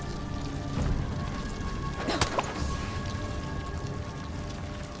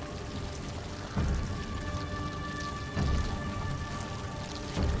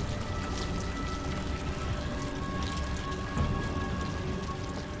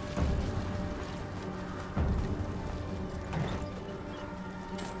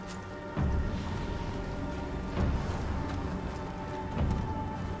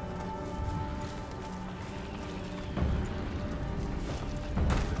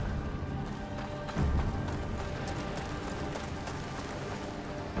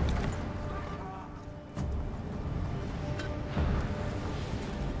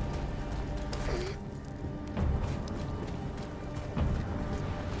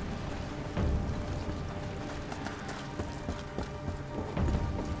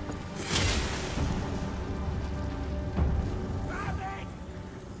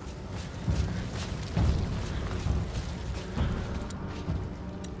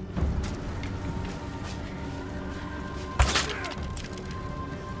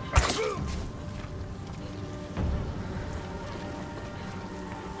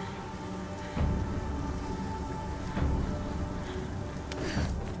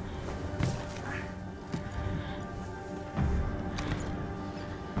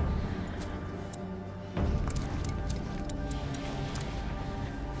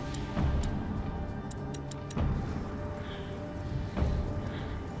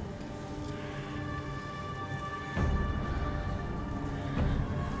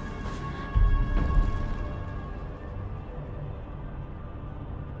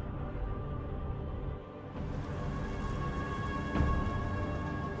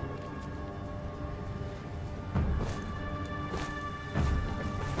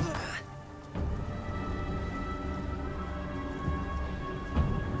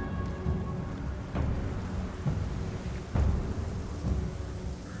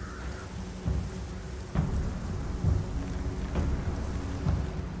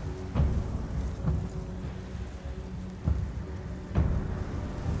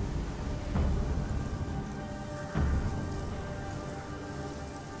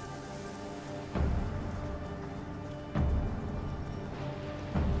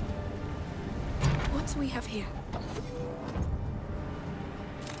 do we have here?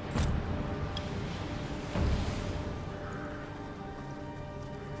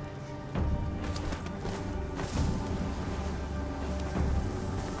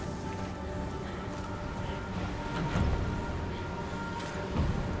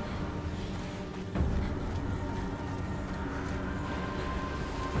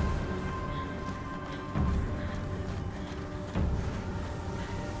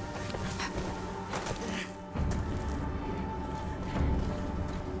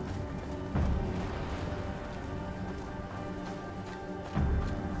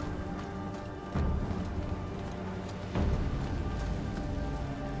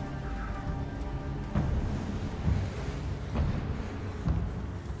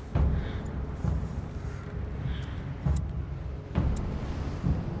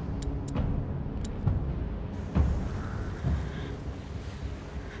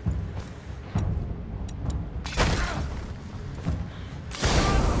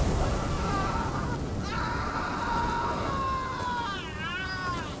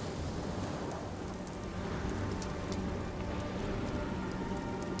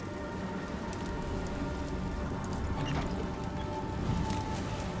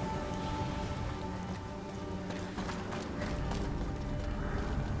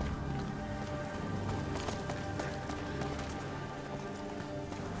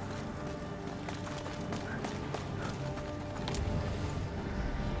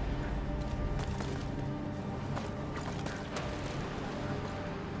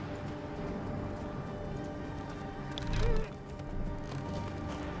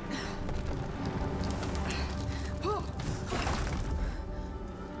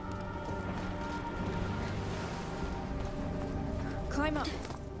 Climb up.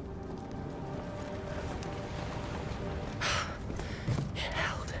 It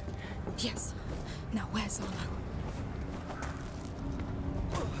held. Yes. Now where's Arlo?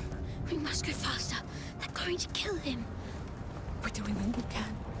 We must go faster. They're going to kill him. We're doing all we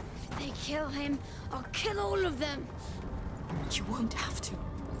can. If they kill him, I'll kill all of them. You won't have to.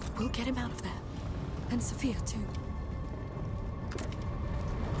 We'll get him out of there. And Sophia, too.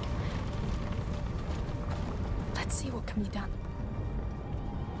 Let's see what can be done.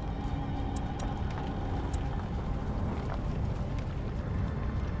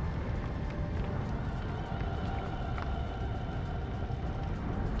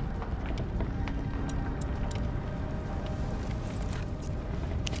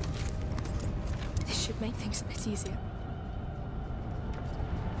 This should make things a bit easier.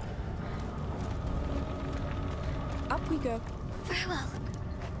 Up we go. Very well.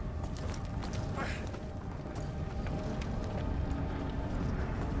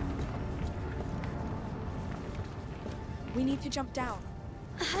 We need to jump down.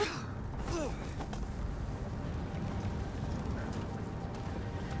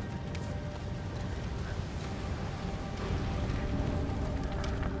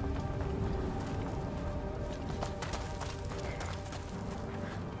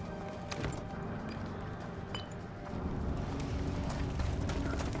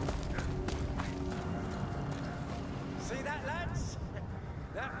 See that, lads?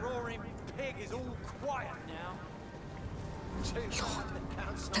 That roaring pig is all quiet now.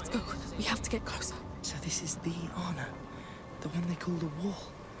 Let's go. We have to get closer. So this is the honor, the one they call the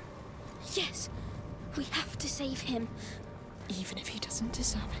wall. Yes, we have to save him. Even if he doesn't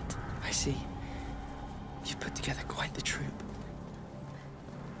deserve it. I see. You've put together quite the troop.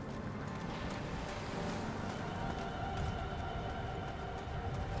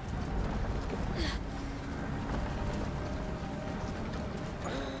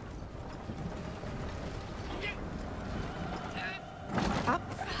 Up.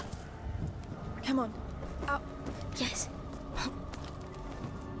 Come on. Up. Yes. How'd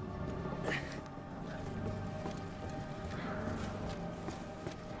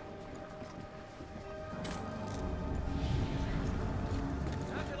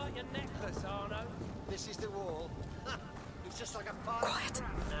you like your necklace, Arno? This is the wall. It's just like a fire. Quiet.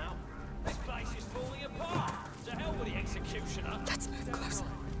 Now. This place is falling apart. To hell with the executioner. Let's move closer.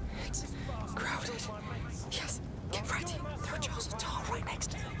 It's crowded. Yes. Get ready. There are jars of tar right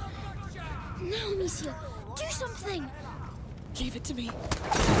next to them. Now, Amicia, do something. Leave it to me.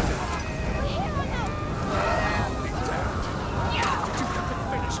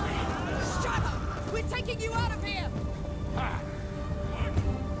 Finish me. Shut up! We're taking you out of here! What?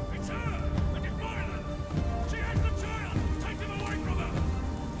 It's her! The defiler! She has the child! Take him away from her!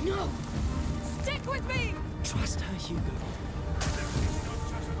 No! Stick with me! Trust her, Hugo. This is not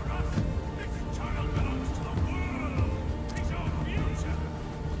just for us! This child belongs to the world! He's our future!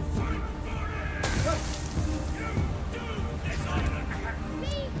 Fight for it!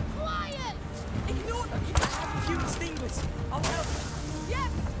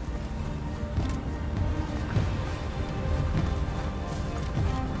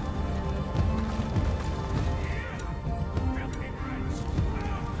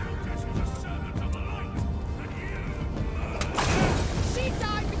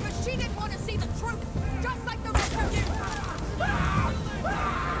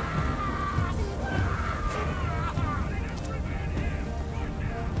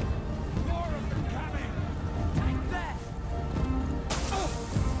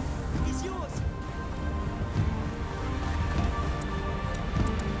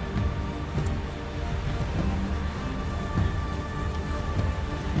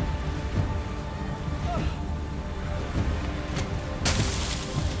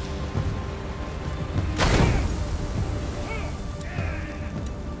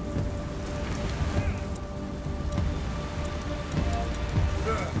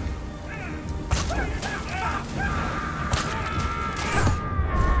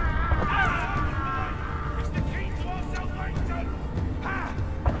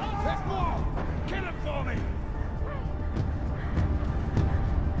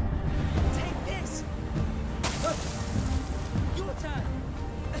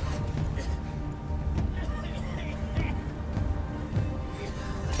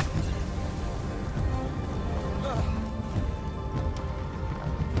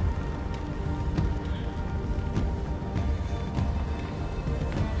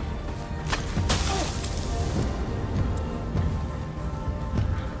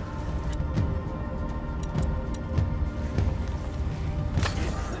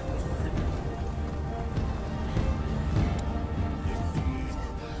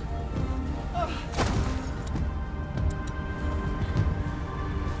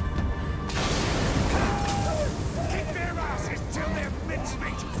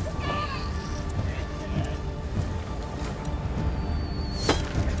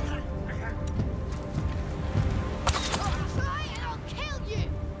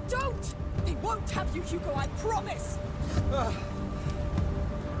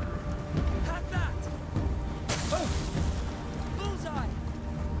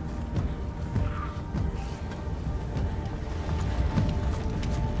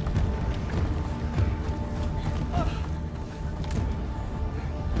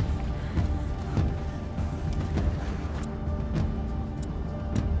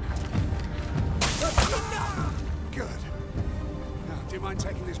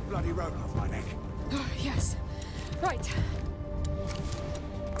 bloody rope off my neck. Oh, yes. Right.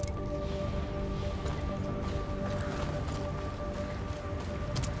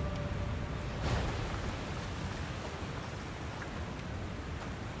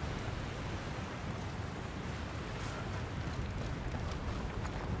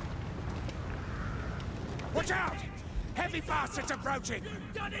 Watch out! Heavy bastards approaching!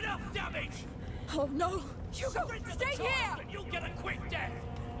 You've done enough damage! Oh no! Hugo, stay here! And you'll get a quick death!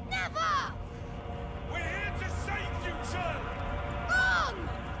 Never! We're here to save you, child! On!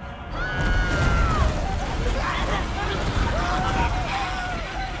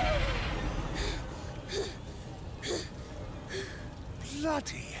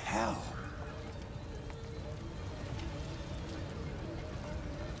 Bloody hell!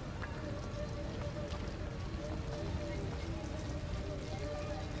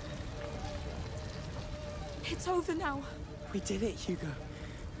 It's over now. We did it, Hugo.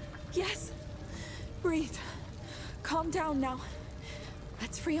 Yes. Breathe. Calm down now.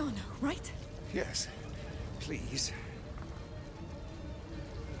 Let's free Arno, right? Yes. Please.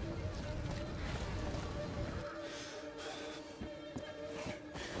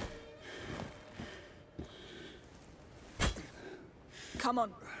 Come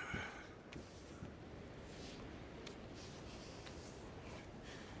on.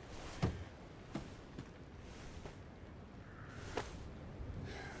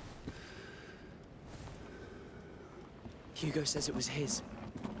 Hugo says it was his.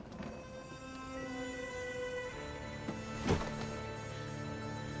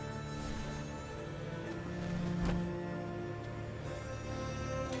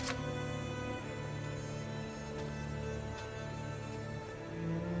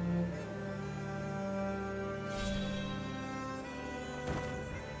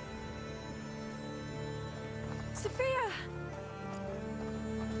 Sophia!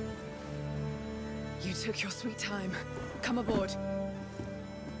 You took your sweet time. Come aboard.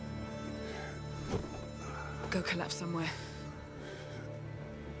 Go collapse somewhere.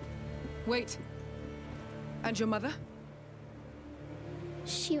 Wait. And your mother?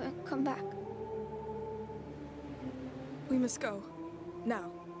 She won't come back. We must go.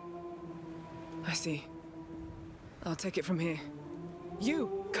 Now. I see. I'll take it from here.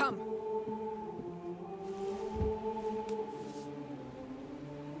 You, come!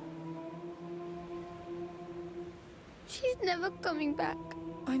 She's never coming back.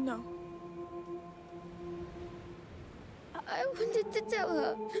 I know. I wanted to tell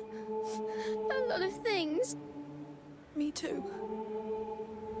her a lot of things. Me too.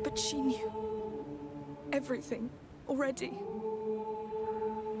 But she knew everything already.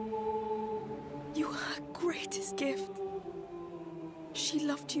 You are her greatest gift. She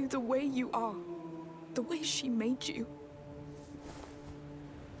loved you the way you are, the way she made you.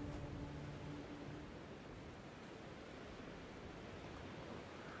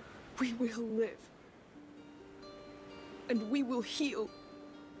 We will live. And we will heal.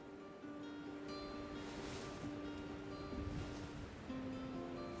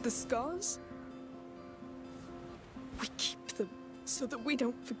 The scars? We keep them so that we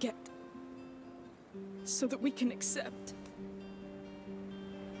don't forget. So that we can accept.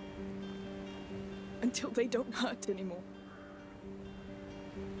 Until they don't hurt anymore.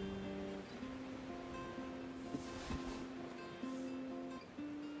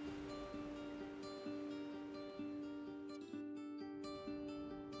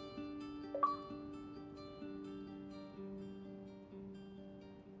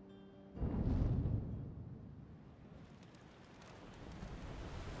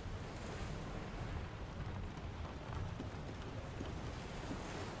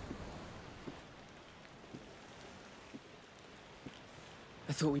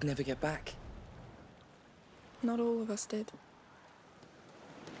 I thought we'd never get back. Not all of us did.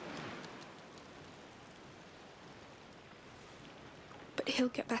 But he'll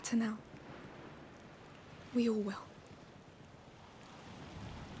get better now. We all will.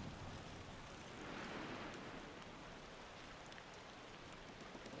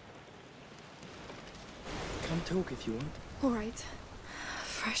 Come talk if you want. All right.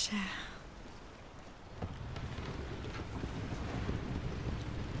 Fresh air.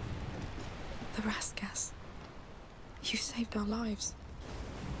 The Raskas. You saved our lives.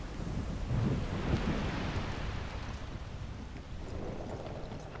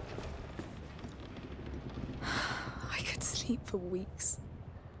 I could sleep for weeks.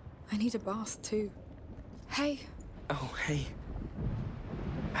 I need a bath too. Hey. Oh, hey.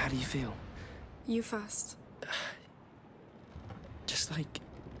 How do you feel? You first. Just like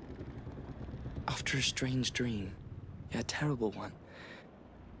after a strange dream. Yeah, a terrible one.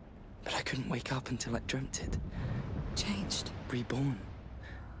 But I couldn't wake up until I dreamt it. Changed. Reborn.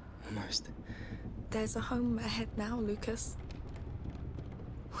 Almost. There's a home ahead now, Lucas.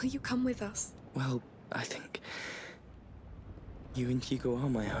 Will you come with us? Well, I think you and Hugo are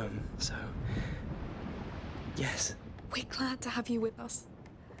my home, so yes. We're glad to have you with us.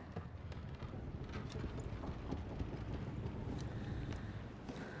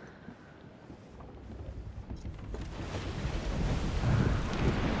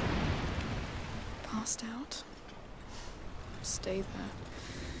 Passed out? Stay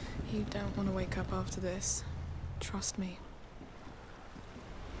there. You don't want to wake up after this. Trust me.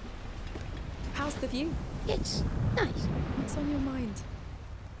 How's the view? It's nice. What's on your mind?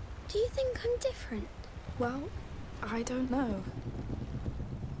 Do you think I'm different? Well, I don't know.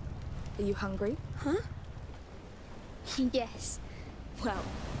 Are you hungry? Huh? Yes. Well,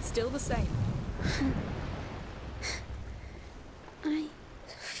 still the same. I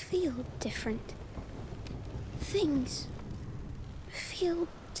feel different. Things feel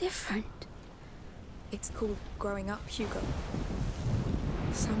different. It's called growing up, Hugo.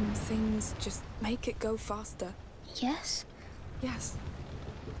 Some things just make it go faster. Yes? Yes.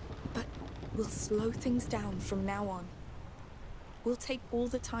 But we'll slow things down from now on. We'll take all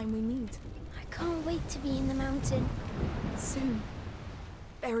the time we need. I can't wait to be in the mountain. Soon.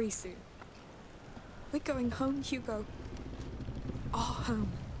 Very soon. We're going home, Hugo. Our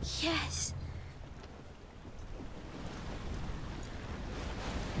home. Yes.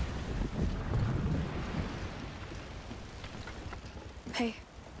 Hey.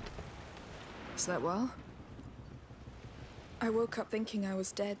 Slept well? I woke up thinking I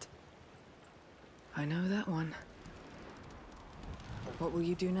was dead. I know that one. What will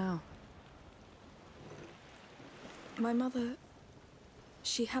you do now? My mother...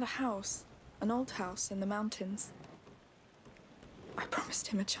 she had a house. An old house in the mountains. I promised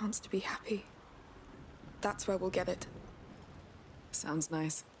him a chance to be happy. That's where we'll get it. Sounds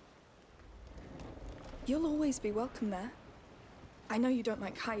nice. You'll always be welcome there. I know you don't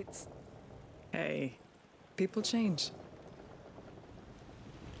like heights. Hey, people change.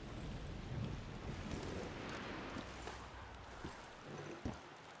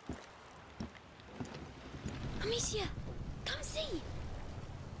 Amicia, come see.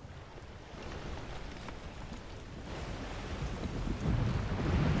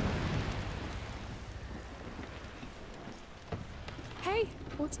 Hey,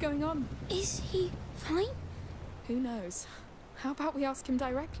 what's going on? Is he fine? Who knows? How about we ask him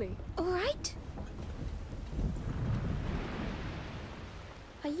directly? All right.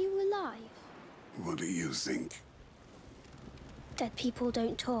 Are you alive? What do you think? Dead people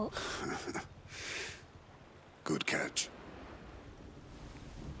don't talk. Good catch.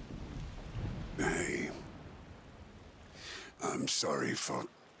 Hey. I'm sorry for...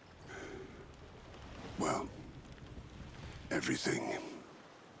 well, everything.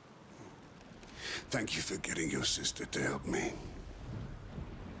 Thank you for getting your sister to help me.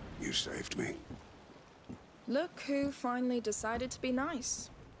 You saved me. Look who finally decided to be nice.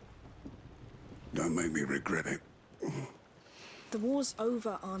 Don't make me regret it. The war's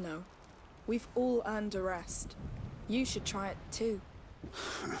over, Arno. We've all earned a rest. You should try it too.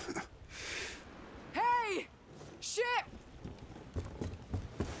 Hey! Ship!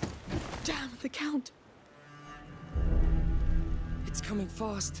 Damn, the Count. It's coming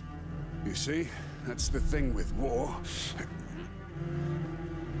fast. You see? That's the thing with war.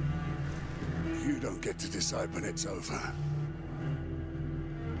 You don't get to decide when it's over.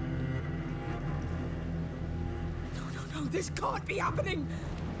 No, this can't be happening!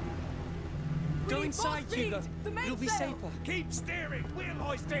 Go inside, Hugo. You'll be safer. Keep steering. We're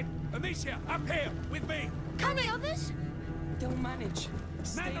hoisted. Amicia, up here with me. Come the others? They'll manage.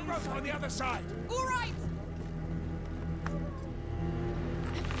 Man the rope on the other side. All right!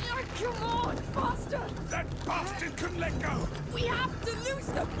 Come on, faster! That bastard couldn't let go. We have to lose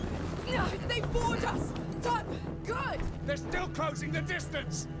them! They board us! Done! Good! They're still closing the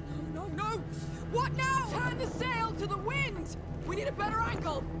distance. No! What now? Turn the sail to the wind! We need a better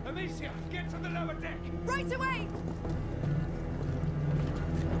angle! Amicia, get to the lower deck. Right away!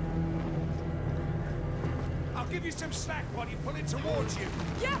 I'll give you some slack while you pull it towards you.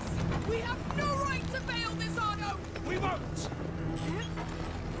 Yes! We have no right to fail this, Arno! We won't!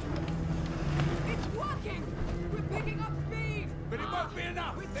 It's working! We're picking up speed! But it won't be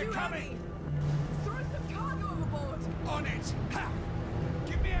enough! They're coming! Throw some cargo overboard! On it! Ha!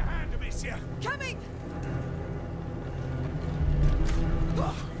 Give me a hand, Amicia! Coming!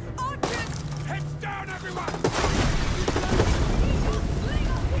 Archers! Heads down, everyone! Sling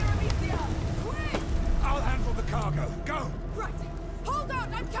up here, Amicia! Quick! I'll handle the cargo. Go! Right! Hold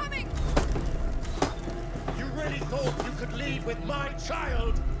on! I'm coming!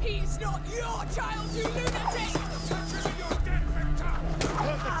 He's not your child, you lunatic!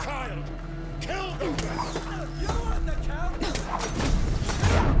 Hurt the child! Kill the rest! You are the count!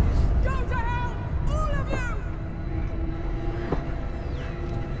 Go to hell! All of you!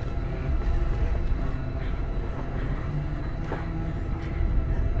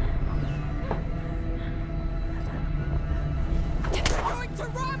 You're going to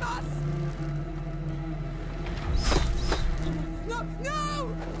ram us! No! No!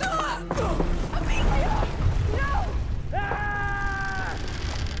 Amicia! No! Ah!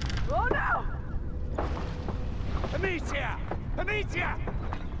 Oh no! Amicia! Amicia!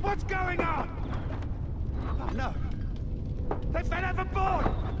 What's going on? Oh no! They fell overboard!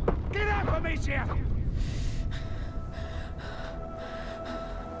 Get up, Amicia!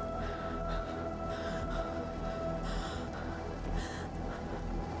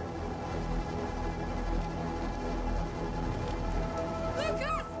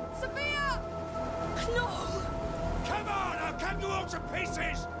 Lucas! Sophia! No! Come on! I'll cut you all to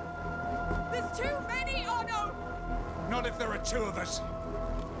pieces! There's too many, Otto! Not if there are two of us.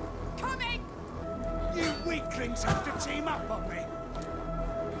 Coming! You weaklings have to team up on me!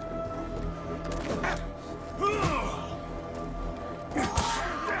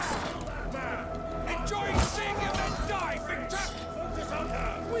 Enjoying seeing your men die, Victor!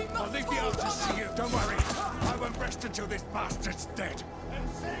 We must I'll leave the hold others to you, don't worry. I won't rest until this bastard's dead. And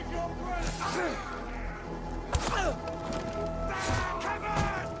save your breath! Come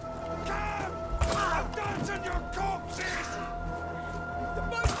on! Come! I'll dance on your corpses! The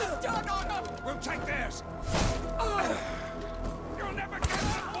most is done, Otto! We'll take theirs! You'll never get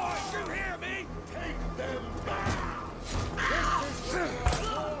them, boys! You hear me? Take them back! This is where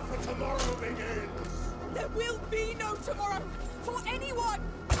war for tomorrow begins! There will be no tomorrow for anyone!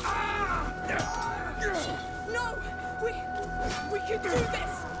 No! We can do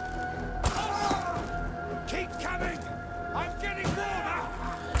this! Keep coming! I'm getting warmer!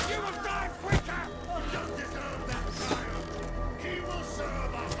 You will die quicker! You don't deserve that child! He will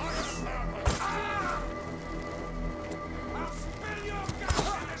serve a higher purpose! I'll spill your guts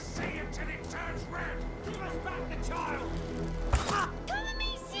in the sea until it turns red! Give us back the child! Come,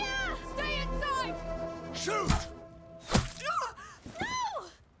 Amicia! Stay inside! Shoot! No!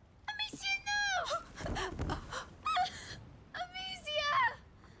 Amicia, no! Amicia!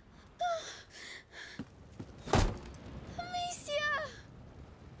 Amicia!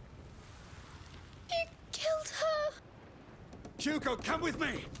 You killed her! Hugo, come with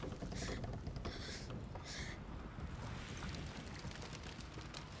me!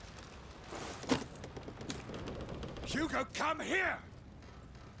 Hugo, come here!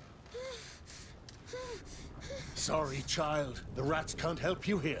 Sorry, child. The rats can't help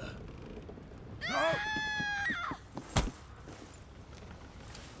you here. No!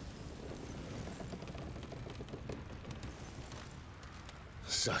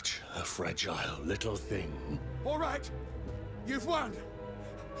 Such a fragile little thing. All right! You've won!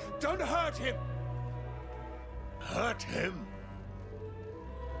 Don't hurt him! Hurt him?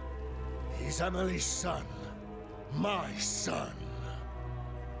 He's Emily's son. My son.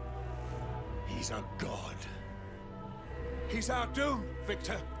 He's a god. He's our doom,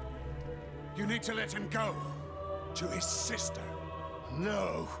 Victor. You need to let him go. To his sister.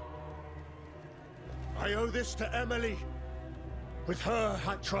 No. I owe this to Emily. With her,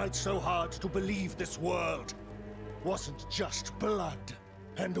 I tried so hard to believe this world wasn't just blood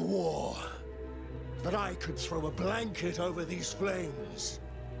and war. That I could throw a blanket over these flames.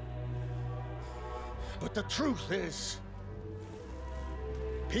 But the truth is,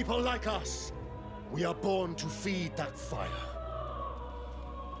 people like us, we are born to feed that fire.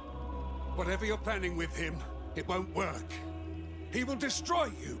 Whatever you're planning with him, it won't work. He will destroy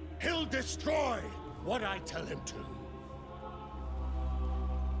you. He'll destroy what I tell him to.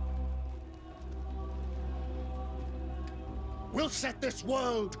 We'll set this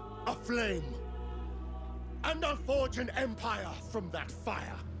world aflame. And I'll forge an empire from that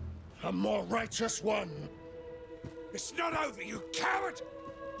fire. A more righteous one. It's not over, you coward!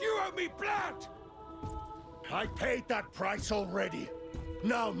 You owe me blood! I paid that price already.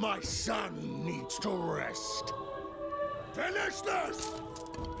 Now my son needs to rest. Finish this!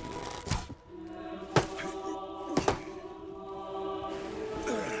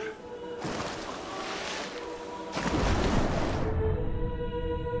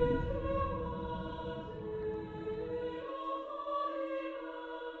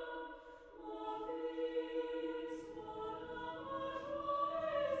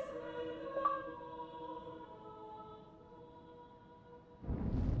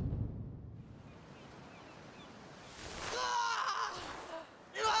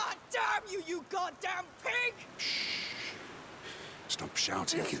 goddamn pig! Shh. Stop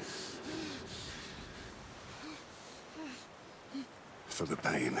shouting. For the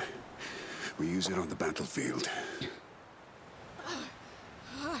pain. We use it on the battlefield.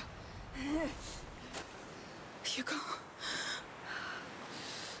 Hugo.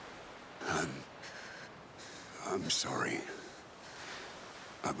 I'm sorry.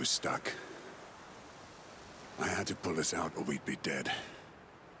 I was stuck. I had to pull us out or we'd be dead.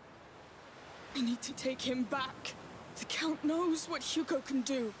 We need to take him back. The Count knows what Hugo can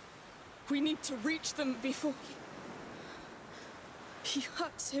do. We need to reach them before he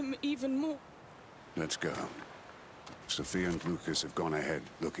hurts him even more. Let's go. Sophia and Lucas have gone ahead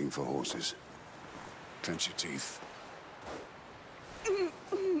looking for horses. Clench your teeth.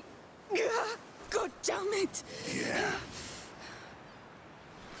 God damn it! Yeah.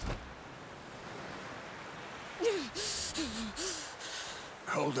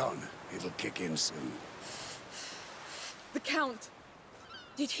 Hold on. It'll kick in soon. The Count.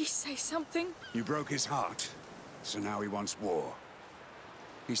 Did he say something? You broke his heart, so now he wants war.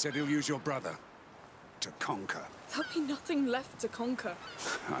 He said he'll use your brother to conquer. There'll be nothing left to conquer.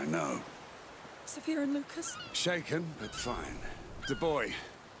 I know. Sophia and Lucas? Shaken, but fine. The boy,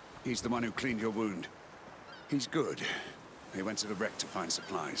 he's the one who cleaned your wound. He's good. They went to the wreck to find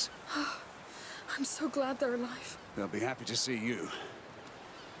supplies. I'm so glad they're alive. They'll be happy to see you.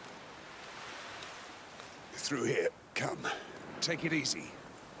 Through here. Come. Take it easy.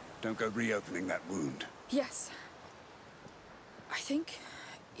 Don't go reopening that wound. Yes. I think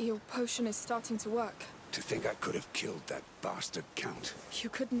your potion is starting to work. To think I could have killed that bastard Count. You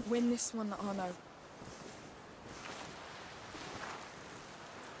couldn't win this one, Arno.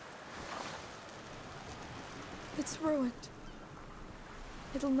 It's ruined.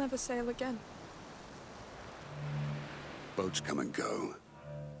 It'll never sail again. Boats come and go.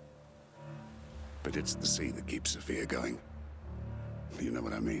 But it's the sea that keeps Sophia going. You know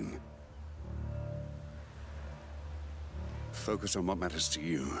what I mean? Focus on what matters to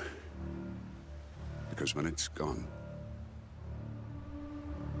you. Because when it's gone...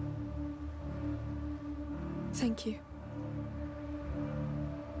 Thank you.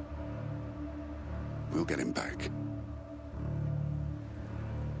 We'll get him back.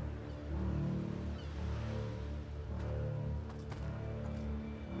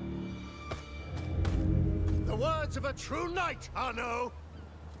 The words of a true knight, Arno!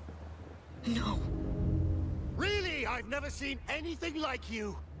 No. Really? I've never seen anything like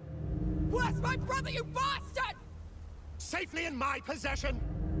you. Where's my brother, you bastard? Safely in my possession.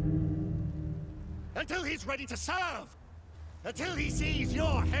 Until he's ready to serve. Until he sees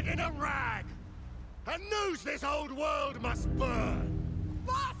your head in a rag. And knows this old world must burn.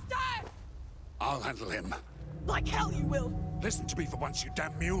 Bastard! I'll handle him. Like hell you will. Listen to me for once, you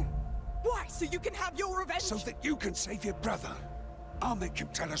damn mule. Why? So you can have your revenge? So that you can save your brother. I'll make him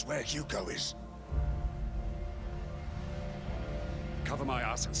tell us where Hugo is. Cover my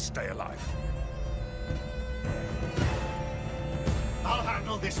ass and stay alive. I'll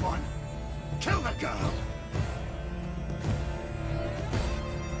handle this one. Kill the girl.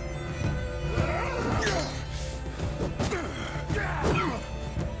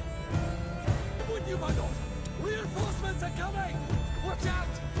 With you, my lord. Reinforcements are coming. Watch out.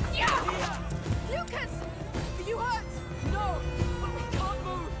 Yeah! Lucas! Are you hurt? No, but we can't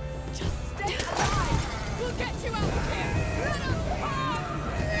move. Just stay alive. We'll get you out of here. Let us pass!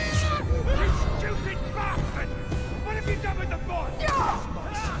 You stupid bastard! What have you done with the boy?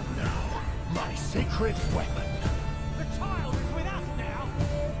 My son now. My sacred weapon. The child is with us now.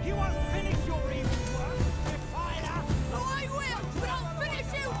 You won't finish your evil work, defiler. Oh, I will, but I'll finish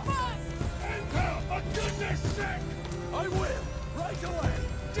you first! Enter, for goodness sake! I will, right away.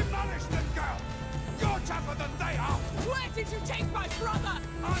 Demolish them, girl! You're tougher than they are! Where did you take my brother?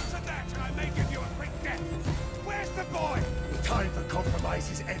 Answer that and I may give you a quick death. Where's the boy? The time for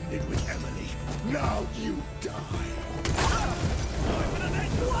compromises ended with Emily. Now you die.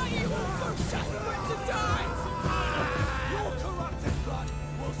 Why are you all so desperate to die? Your corrupted blood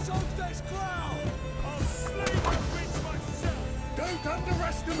will soak this ground. I'll slay the witch myself. Don't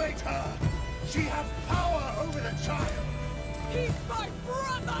underestimate her. She has power over the child. He's my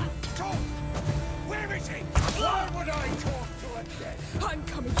brother. Talk. Where is he? Why would I talk to a dead? I'm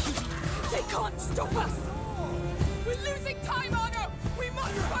coming, Hugo. They can't stop us. We're losing time, Arno. We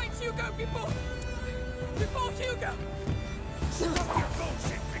must find Hugo before Hugo. Stop your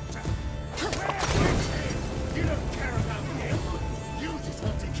bullshit, Victor. Where is he? You don't care about him. You just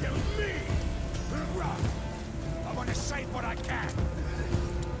want to kill me. Run. I want to save what I can.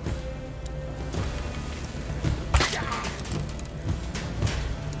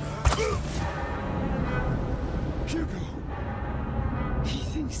 Hugo! He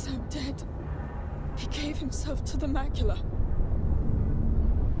thinks I'm dead. He gave himself to the macula.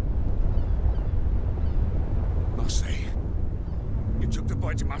 Marseille? You took the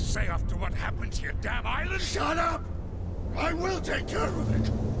boy to Marseille after what happened to your damn island? Shut up! I will take care of it!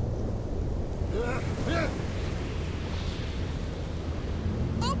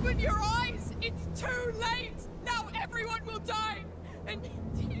 Open your eyes! It's too late! Now everyone will die! And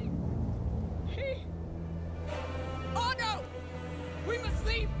he... Oh no! We must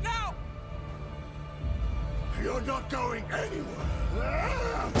leave now! You're not going anywhere!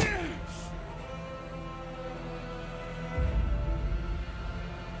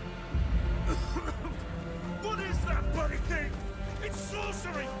 What is that bloody thing? It's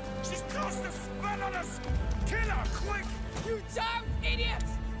sorcery! She's cast a spell on us! Kill her, quick! You damned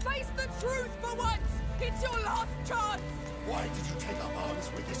idiots! Face the truth for once! It's your last chance! Why did you take up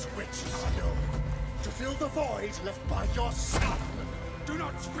arms with this witch, Sino? To fill the void left by your son! Do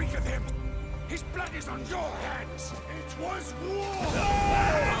not speak of him! His blood is on your hands! It was war!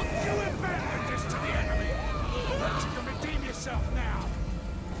 You abandoned this to the enemy! But you can redeem yourself now!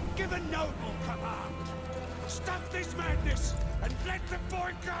 Give a noble command! Stop this madness and let the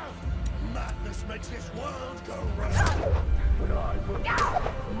boy go! Madness makes this world go round! But I will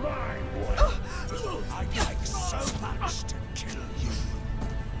my way! I'd like so much to kill you.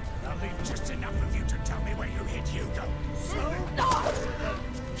 I'll leave just enough of you to tell me where you hid Hugo.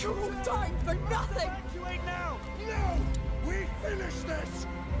 You're all dying for nothing! Evacuate now! No! We finish this!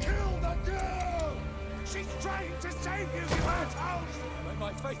 Kill the girl! She's trying to save you, you assholes! May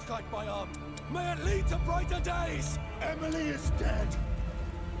my faith guide my arm. May it lead to brighter days! Emily is dead.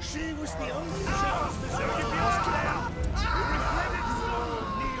 She was the only chance this earth has down. Requiemon's soul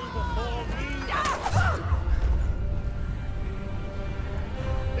kneel before me.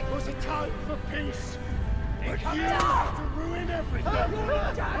 It was a time for peace. But you have to ruin everything. Damn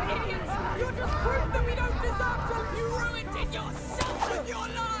idiots! You're just proof that we don't deserve to. You ruined it yourself with your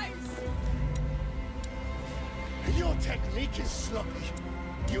lives! Your technique is sloppy.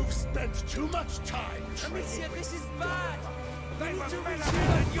 You've spent too much time training. Amicia, this is bad! They were better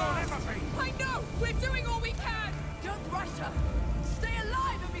than you'll ever be! I know! We're doing all we can! Don't rush her! Stay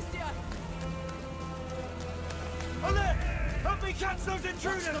alive, Amicia! Ole! Help me catch those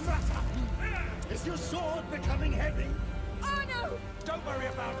intruders! What's the matter? Is your sword becoming heavy? Oh no! Don't worry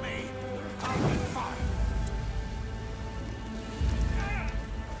about me. I'll be fine.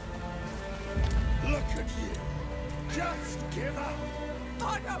 Look at you. Just give up.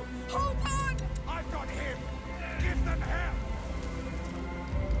 Oh no! Hold on! I've got him. Give them hell.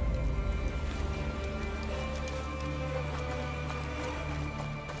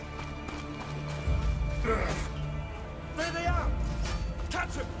 There they are!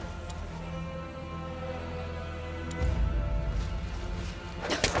 Catch them!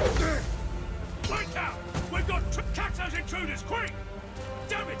 Wait out! We've got to catch those intruders, quick!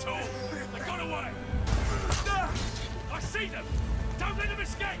 Damn it all! They got away! I see them! Don't let them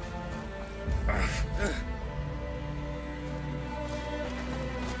escape!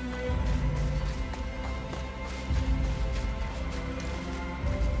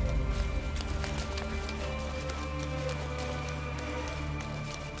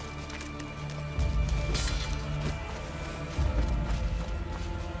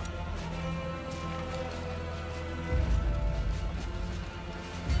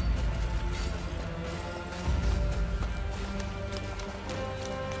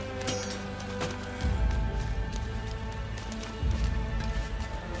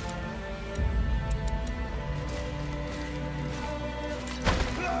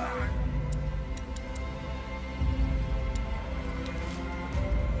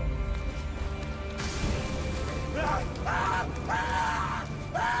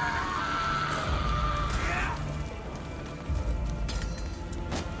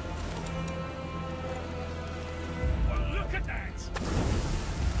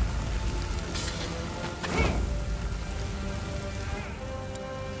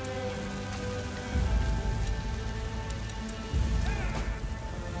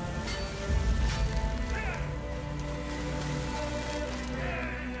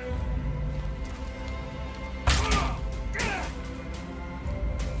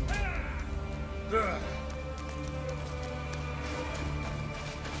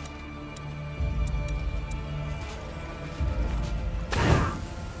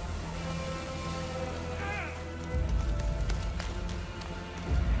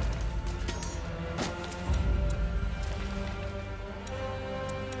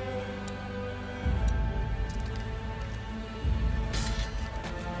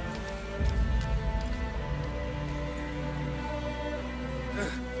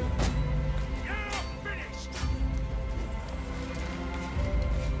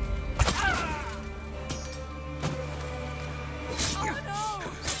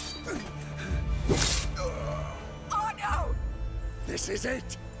 This is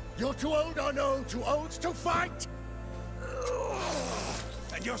it! You're too old or no, too old to fight!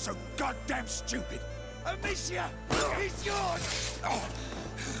 And you're so goddamn stupid! Amicia! He's yours!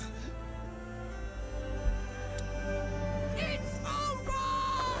 It's over!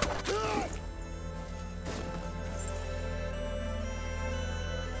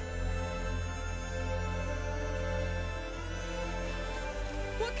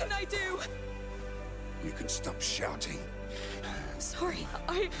 What can I do? You can stop shouting. Sorry,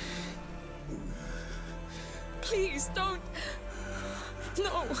 Please, don't...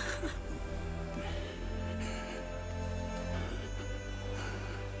 No.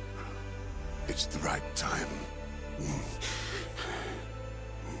 It's the right time.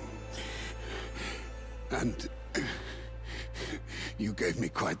 And you gave me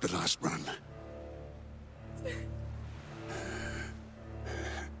quite the last run.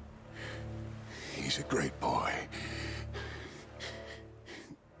 He's a great boy.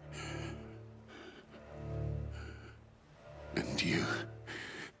 And you...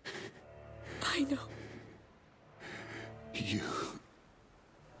 I know. You...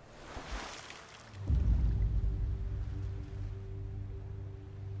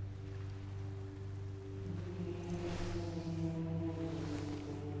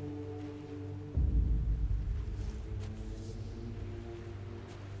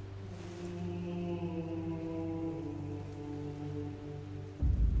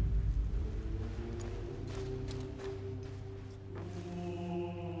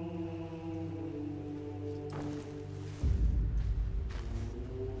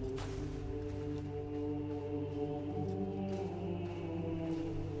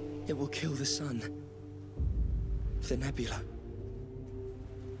 It will kill the sun. The nebula.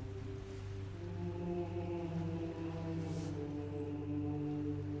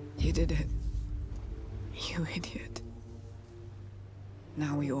 You did it. You idiot.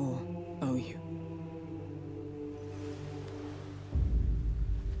 Now we all owe you.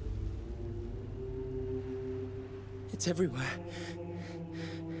 It's everywhere.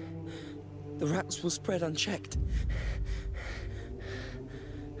 The rats will spread unchecked.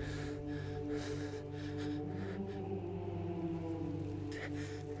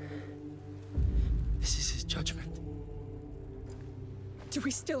 This is his judgment. Do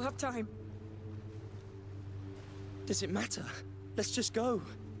we still have time? Does it matter? Let's just go.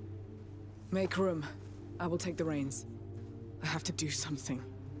 Make room. I will take the reins. I have to do something.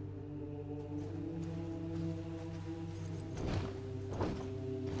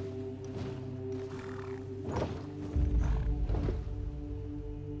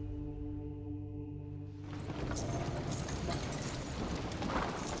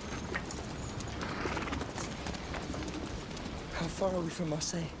 How far are we from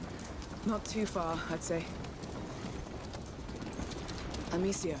Marseille? Not too far, I'd say.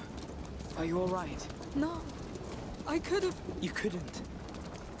 Amicia, are you all right? No. I could have... You couldn't.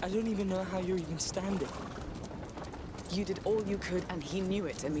 I don't even know how you're even standing. You did all you could, and he knew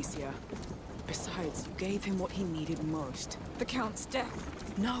it, Amicia. Besides, you gave him what he needed most. The Count's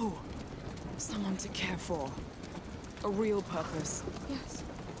death. No! Someone to care for. A real purpose. Yes.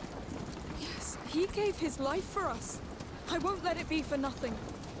 Yes, he gave his life for us. I won't let it be for nothing.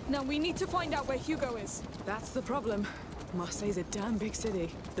 Now we need to find out where Hugo is. That's the problem. Marseille's a damn big city.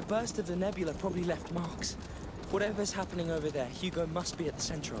 The burst of the nebula probably left marks. Whatever's happening over there, Hugo must be at the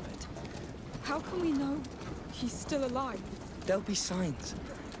center of it. How can we know he's still alive? There'll be signs.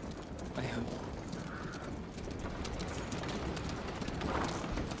 I hope.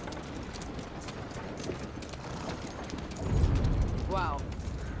 Wow.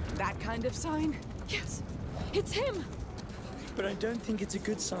 That kind of sign? Yes. It's him! But I don't think it's a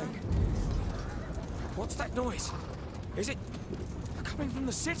good sign. What's that noise? Is it coming from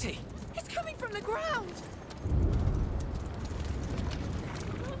the city? It's coming from the ground!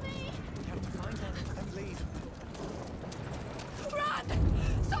 Rumi! We have to find her and leave. Run!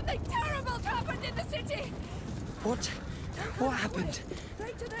 Something terrible's happened in the city! What? What happened?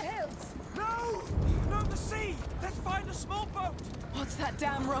 Straight to the hills! No! No, the sea! Let's find a small boat! What's that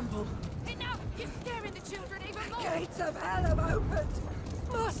damn rumble? Enough! You're scaring the children even more! Gates of hell have opened!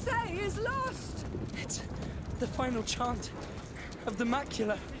 Marseille is lost! It's the final chant of the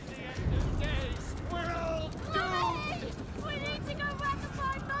macula. We're all doomed! We need to go back and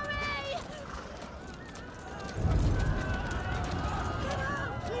find Mummy! Get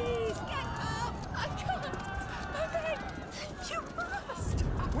out, please! Get up! I can't! Mummy! You must!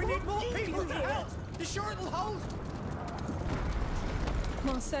 We need more people to help! You sure it'll hold?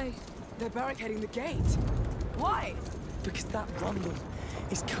 Marseille. They're barricading the gate. Why? Because that rumble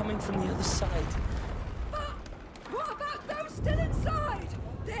is coming from the other side. What about those still inside!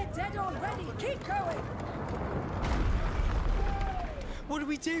 They're dead already! Keep going! What do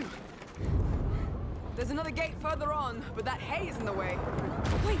we do? There's another gate further on, but that hay is in the way.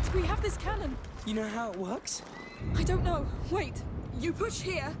 Wait, we have this cannon. You know how it works? I don't know. Wait, you push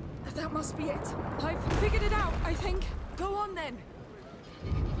here. That must be it. I've figured it out, I think. Go on then.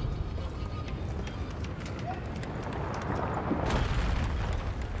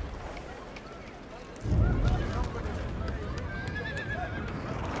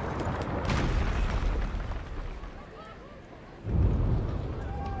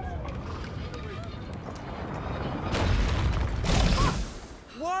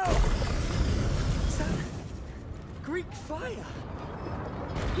 Fire!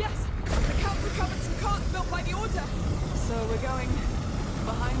 Yes! The Count recovered some carts built by the Order! So we're going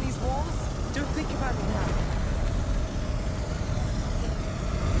behind these walls? Don't think about it now.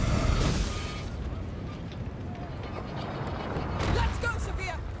 Let's go,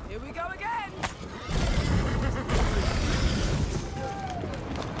 Sophia! Here we go again!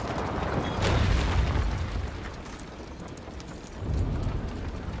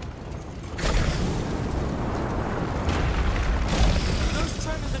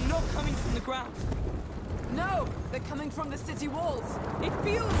 Ground. No! They're coming from the city walls! It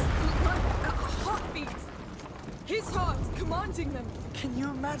feels like a heartbeat! His heart commanding them! Can you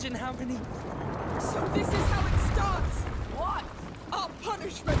imagine how many... So this is how it starts! What? Our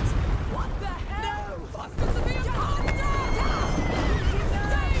punishment! What the hell? No! Faster, Sophia!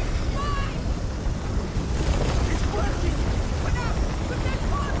 Stay! Fine! It's working! But there's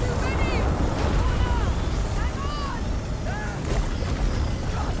far too many! Hang on!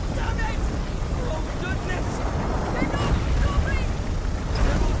 God damn it! Oh, goodness! They're not stopping!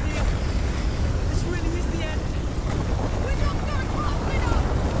 They're all here. This really is the end. We're not going fast enough!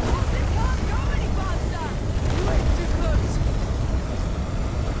 This can't go any faster! Way too close.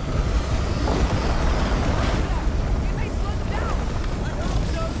 It may slow them down! I hope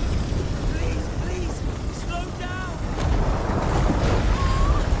so. Please, please, slow down.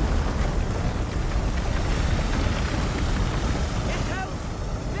 It helps.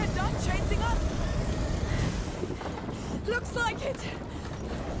 They're done chasing us! Looks like it!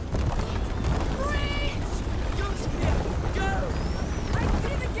 Breach! Go, Sophia, go! I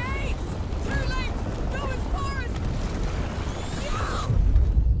see the gates! Too late! Go as far as... Yeah!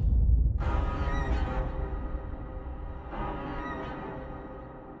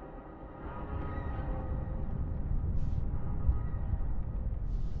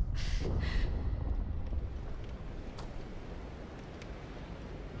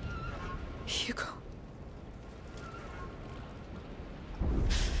 Hugo.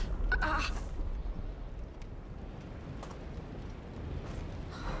 Ah!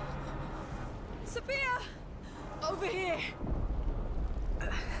 Sophia! Over here!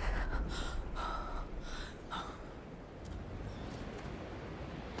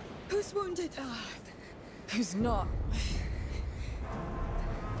 Who's wounded? Who's not?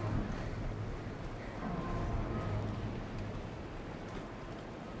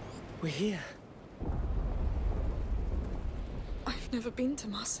 We're here. I've never been to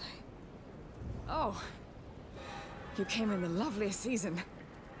Marseille. Oh. You came in the loveliest season.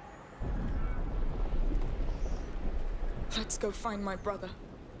 Let's go find my brother.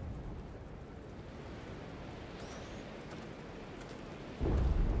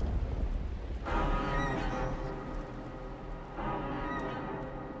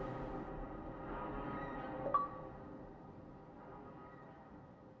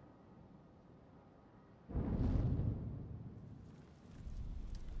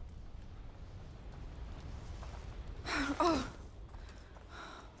 Oh,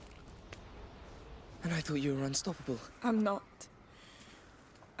 And I thought you were unstoppable. I'm not.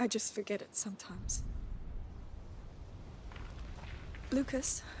 I just forget it sometimes.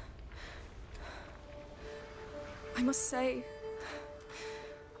 Lucas, I must say,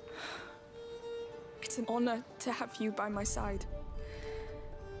 it's an honor to have you by my side.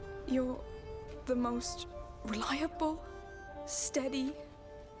 You're the most reliable, steady,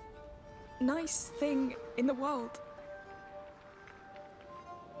 nice thing in the world.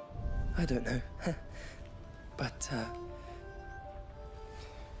 I don't know. But,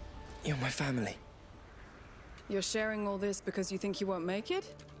 you're my family. You're sharing all this because you think you won't make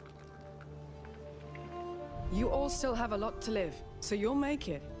it? You all still have a lot to live, so you'll make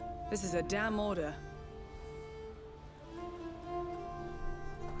it. This is a damn order.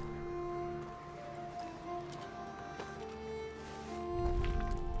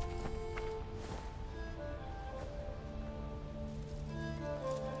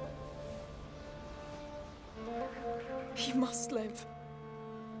 He must live.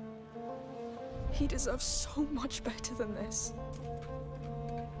 He deserves so much better than this.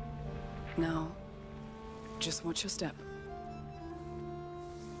 Now, just watch your step.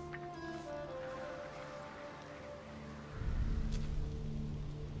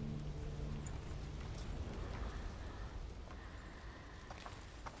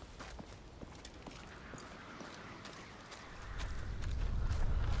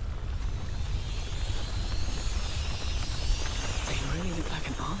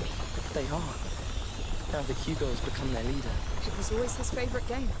 They are. Now that Hugo has become their leader. It was always his favorite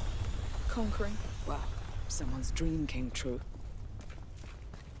game. Conquering. Wow, someone's dream came true.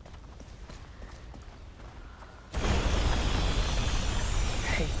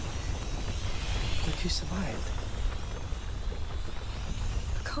 Hey, look who survived.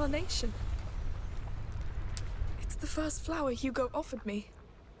 A carnation. It's the first flower Hugo offered me.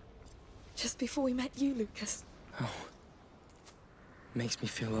 Just before we met you, Lucas. Oh. Makes me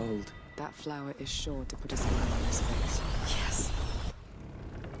feel old. That flower is sure to put a smile on his face. Yes.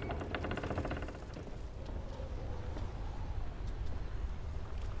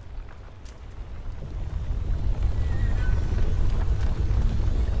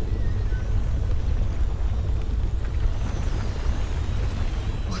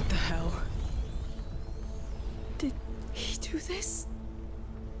 What the hell? Did he do this?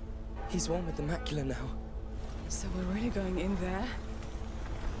 He's one with the macula now. So we're really going in there?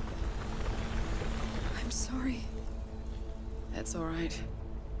 I'm sorry. It's all right.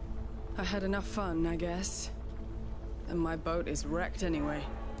 I had enough fun, I guess. And my boat is wrecked anyway.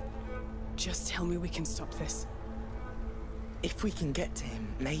 Just tell me we can stop this. If we can get to him,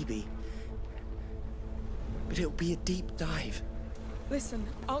 maybe. But it'll be a deep dive. Listen,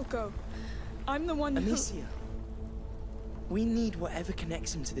 I'll go. I'm the one who... Amicia, we need whatever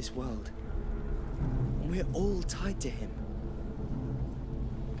connects him to this world. And we're all tied to him.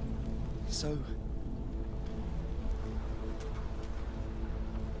 So...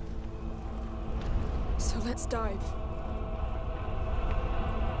 So let's dive.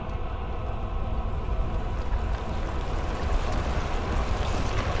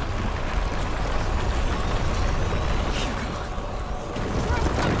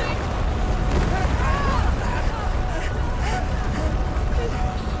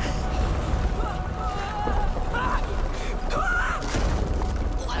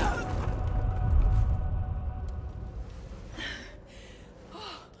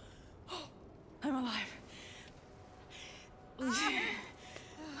 I'm alive.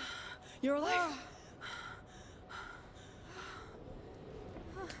 You're alive?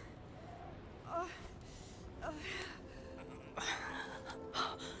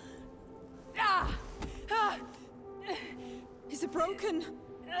 Is it broken?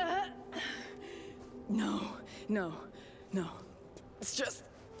 No, no, no. It's just...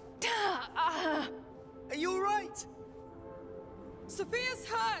 Are you alright? Sophia's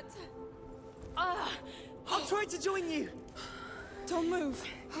hurt! I'll try to join you. Don't move.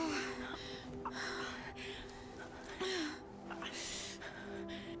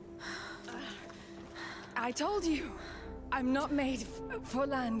 I told you, I'm not made for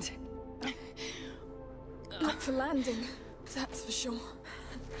land. Not for landing, that's for sure.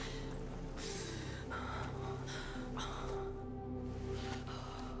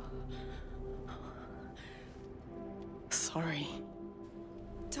 Sorry.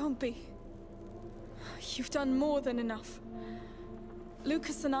 Don't be. You've done more than enough.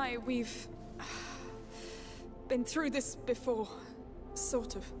 Lucas and I, we've... been through this before.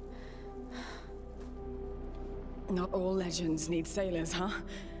 Sort of. Not all legends need sailors, huh?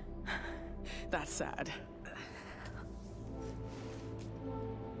 That's sad.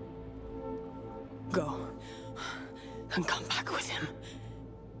 Go. And come back with him.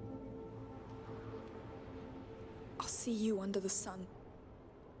 I'll see you under the sun.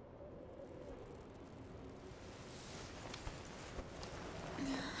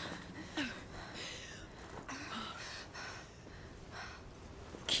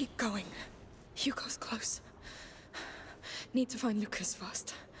 Keep going. Hugo's close. Need to find Lucas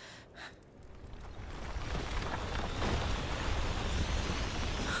first.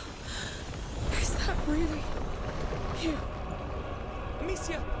 Is that really you?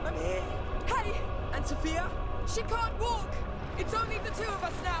 Amicia, I'm here. Hey! And Sophia? She can't walk! It's only the two of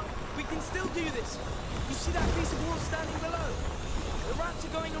us now! We can still do this. You see that piece of wall standing below? The rats are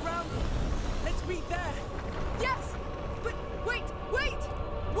going around it. Let's meet there. Yes! But wait, wait!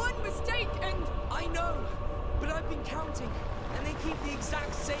 One mistake and... I know, but I've been counting, and they keep the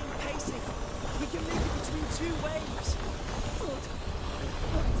exact same pacing. We can make it between two waves. Good.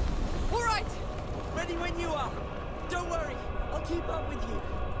 Right. All right! Ready when you are. Don't worry, I'll keep up with you.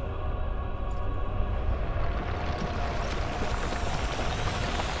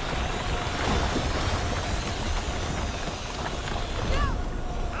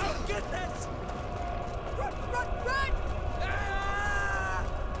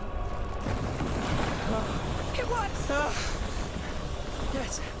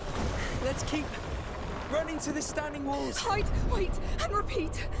 Yes. Let's keep running to the standing walls. Hide, wait, and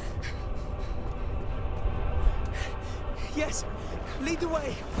repeat. Yes. Lead the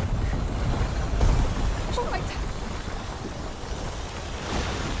way. All right.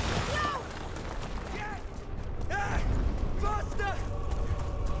 No! Yes! Faster!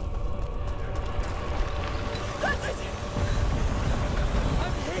 That's it!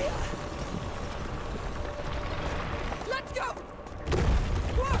 I'm here! Let's go!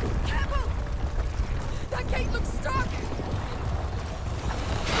 Whoa! Careful! That gate looks stuck!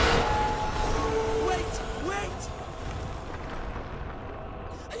 Wait! Wait!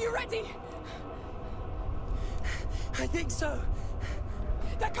 Are you ready? I think so.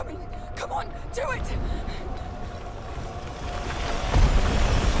 They're coming! Come on, do it! There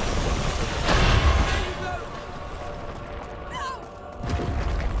you go! No!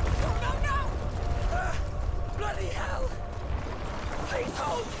 No, no, no! Bloody hell! Please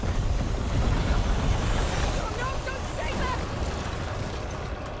hold! No, no, don't stay there!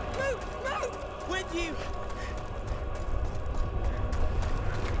 Move, move! With you!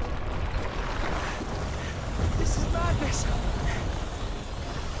 This is madness!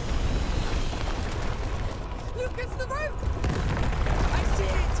 Lucas, the roof! I see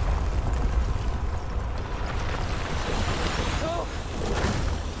it! Oh!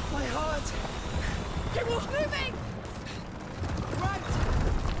 My heart! It was moving! Right!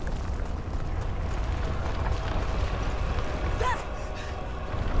 There!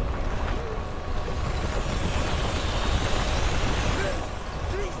 Move!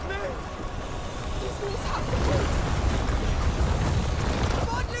 Please move! These walls have to move! Come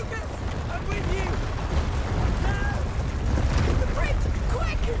on, Lucas! I'm with you! Now! The bridge!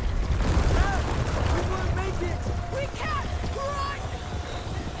 Quick! Now! We won't make it! We can! Run!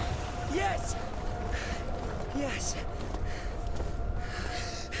 Yes! Yes!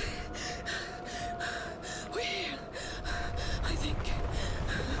 We're here. I think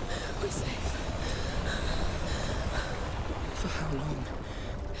we're safe. For how long?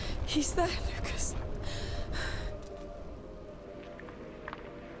 He's there, Lucas.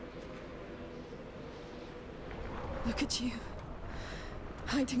 Look at you.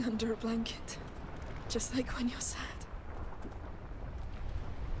 Hiding under a blanket. Just like when you're sad.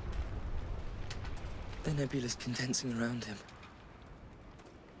 The nebula's condensing around him.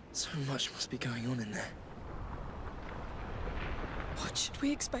 So much must be going on in there. What should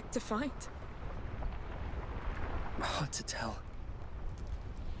we expect to find? Hard to tell.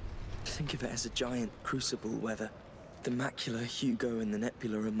 Think of it as a giant crucible where the macula, Hugo, and the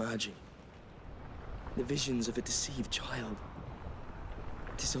nebula are merging. The visions of a deceived child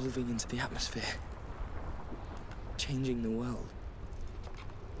dissolving into the atmosphere, changing the world.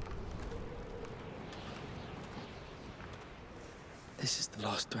 This is the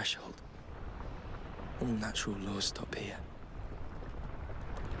last threshold. All natural laws stop here.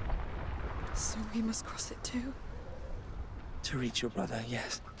 So we must cross it too? To reach your brother,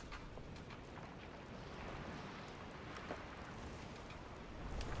 yes.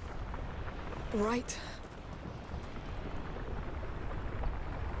 Right.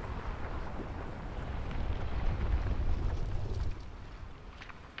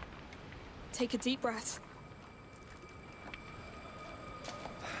 Take a deep breath.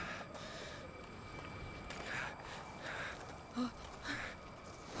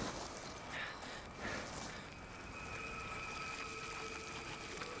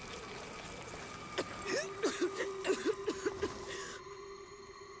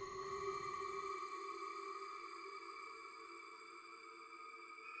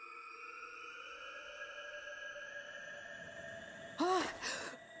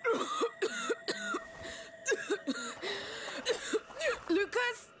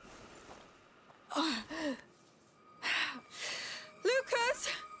 Lucas!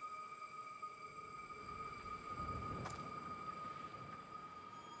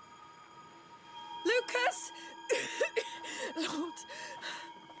 Lucas! Lucas! Lord!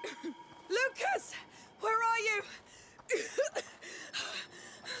 Lucas! Where are you?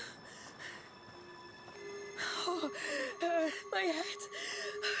 Oh, my head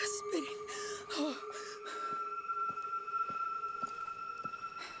spinning. Oh.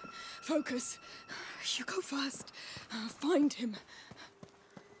 Focus. You go first. Find him.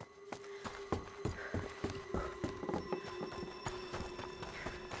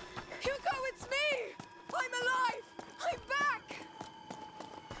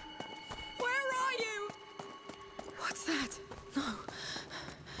 that? No.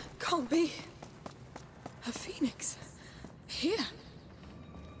 Can't be. A phoenix. Here.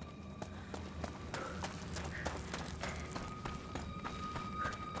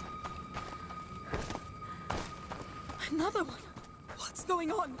 Another one. What's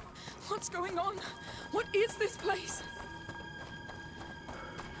going on? What's going on? What is this place?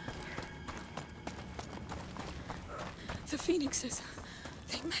 The phoenixes.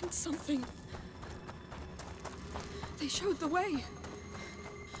 They meant something. They showed the way.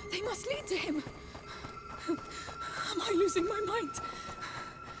 They must lead to him. Am I losing my mind?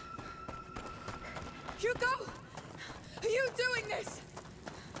 Hugo! Are you doing this?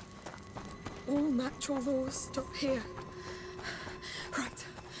 All natural laws stop here. Right.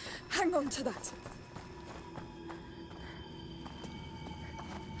 Hang on to that.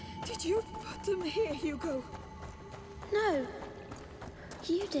 Did you put them here, Hugo? No.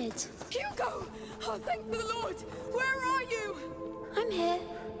 You did. Hugo! Oh, thank the Lord! Where are you? I'm here.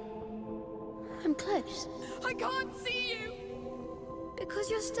 I'm close. I can't see you! Because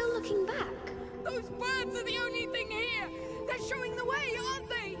you're still looking back. Those birds are the only thing here! They're showing the way, aren't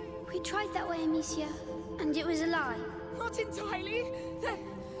they? We tried that way, Amicia, and it was a lie. Not entirely.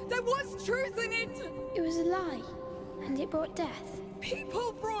 There was truth in it! It was a lie, and it brought death.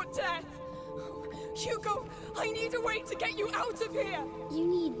 People brought death! Hugo, I need a way to get you out of here! You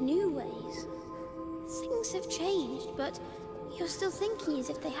need new ways. Things have changed, but you're still thinking as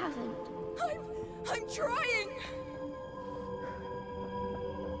if they haven't. I'm trying!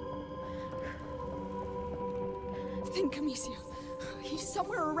 Think, Amicia. He's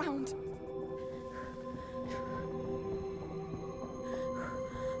somewhere around.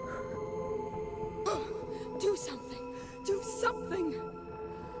 Do something! Do something!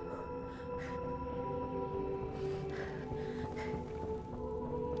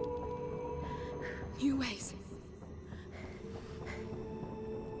 New ways.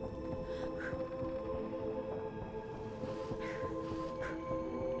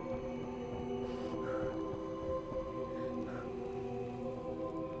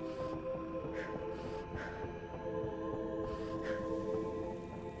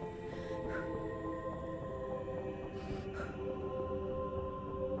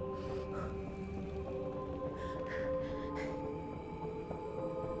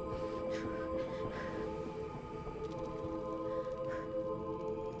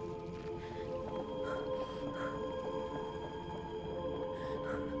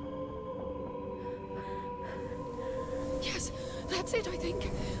 Yes, that's it, I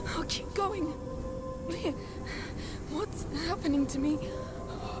think. I'll keep going. What's happening to me?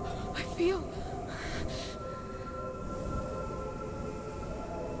 I feel...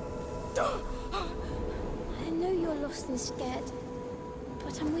 I know you're lost and scared,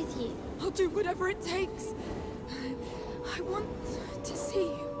 but I'm with you. I'll do whatever it takes. I want to see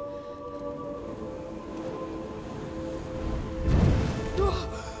you.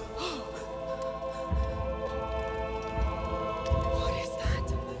 What is that?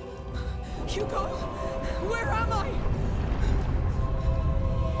 Hugo, where am I?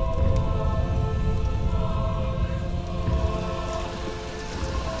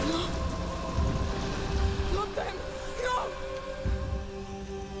 Not them! No!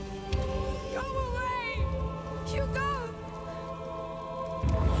 Go away! Hugo!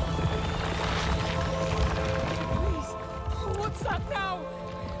 Please, what's that now?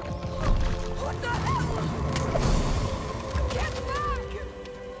 What the hell? Get back!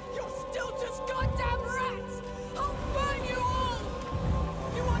 You're still just goddamn rats! I'll burn you all!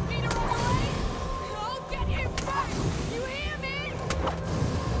 You want me to run away? I'll get you back! You hear me?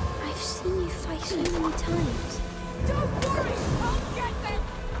 I've seen you fight so many times. Don't worry! I'll get them!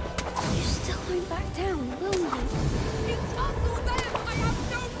 You still won't back down, will you? It's us or them! I have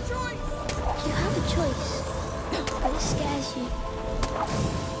no choice! You have a choice, but it scares you.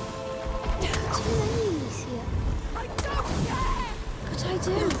 Too many, Amicia. I don't care! But I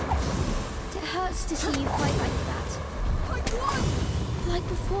do. It hurts to see you fight like that. Like what? Like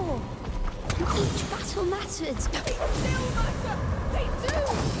before. And each battle mattered. They still matter! They do!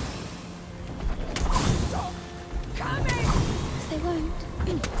 Stop coming! They won't.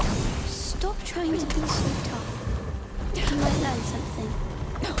 Stop trying to be so tough. You might learn something.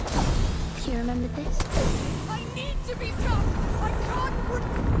 Do you remember this? I need to be tough! I can't...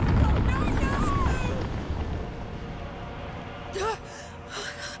 No!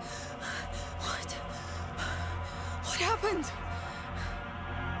 What happened?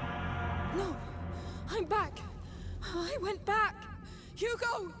 No, I'm back. I went back.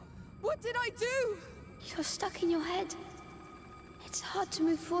 Hugo, what did I do? You're stuck in your head. It's hard to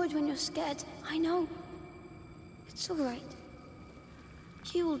move forward when you're scared. I know. It's all right.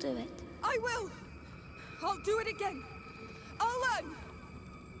 You will do it. I will! I'll do it again. I'll learn!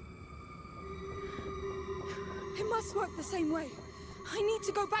 It must work the same way. I need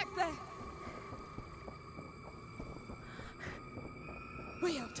to go back there.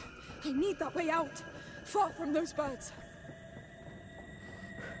 Way out. I need that way out. Far from those birds.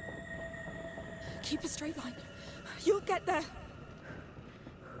 Keep a straight line. You'll get there.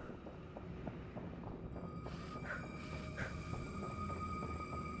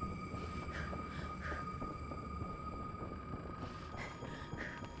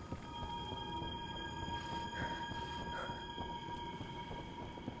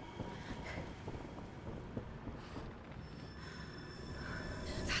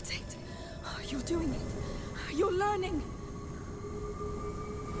 That's it. You're doing it. You're learning.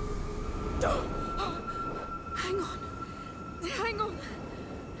 Hang on. Hang on.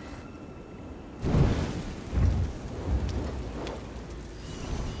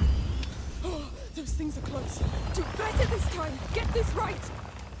 Oh, those things are close. Do better this time. Get this right.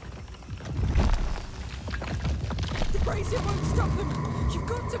 The brazier won't stop them. You've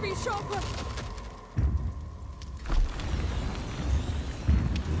got to be sharper.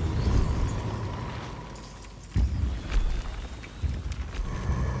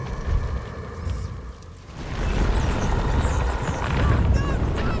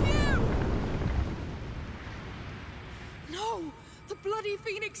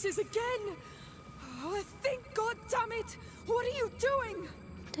 Again! Oh, thank God, damn it! What are you doing?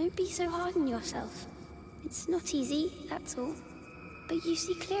 Don't be so hard on yourself. It's not easy, that's all. But you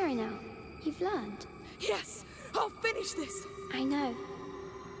see clearer now. You've learned. Yes! I'll finish this! I know.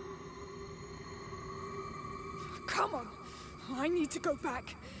 Come on! I need to go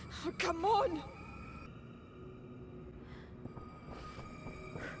back. Come on!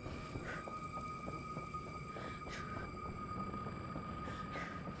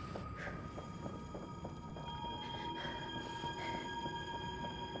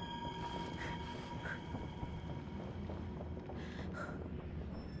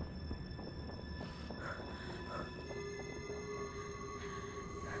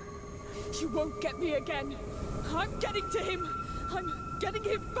 You won't get me again. I'm getting to him. I'm getting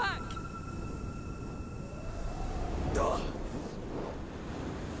him back.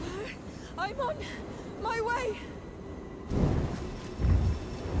 I'm on my way.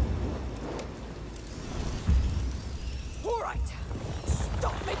 All right.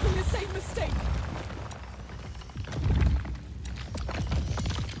 Stop making the same mistake.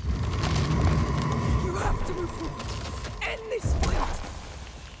 You have to move forward. End this fight.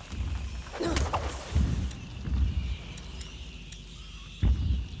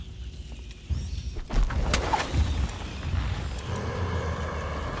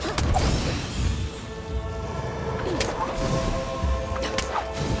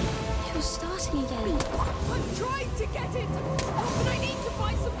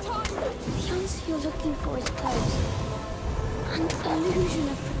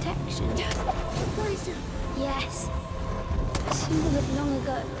 Yes. A symbol of long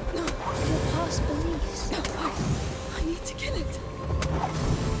ago. Your past beliefs. I need to kill it.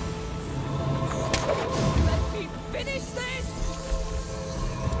 Let me finish this!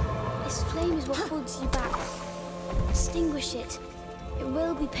 This flame is what holds you back. Extinguish it. It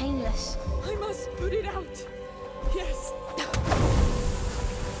will be painless. I must put it out. Yes.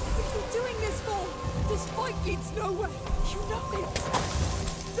 What are you doing this for? This fight leads nowhere. You know it.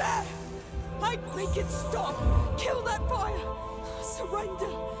 There! I'd make it stop! Kill that fire!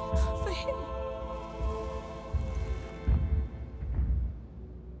 Surrender! For him!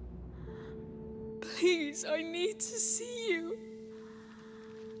 Please, I need to see you.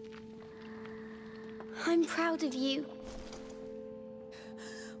 I'm proud of you.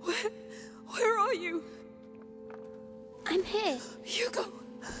 Where are you? I'm here. Hugo!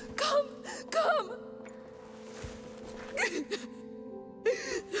 Come! Come!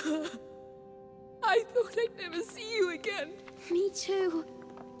 I thought I'd never see you again. Me too.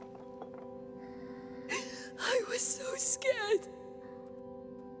 I was so scared.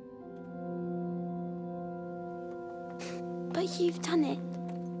 But you've done it.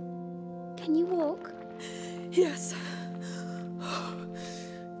 Can you walk? Yes.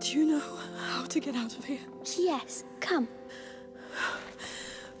 Do you know how to get out of here? Yes. Come.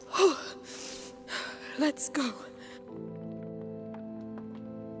 Let's go.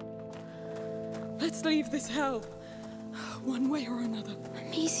 Let's leave this hell. One way or another.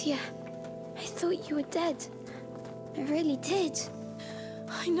 Amicia, I thought you were dead. I really did.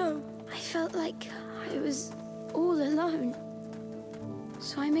 I know. I felt like I was all alone.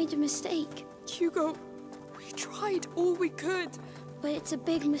 So I made a mistake. Hugo, we We tried all we could. But it's a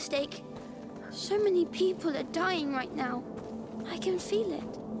big mistake. So many people are dying right now. I can feel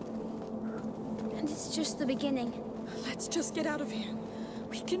it. And it's just the beginning. Let's just get out of here.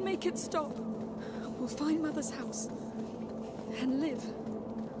 We can make it stop. We'll find Mother's house. And live.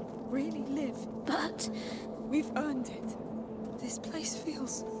 Really live. But... we've earned it. This place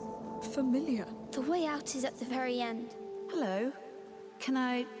feels familiar. The way out is at the very end. Hello. Can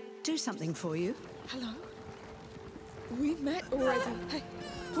I do something for you? Hello? We met already. Hey,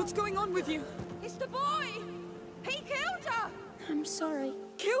 what's going on with you? It's the boy! He killed her! I'm sorry.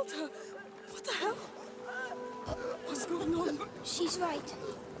 Killed her? What the hell? What's going on? She's right.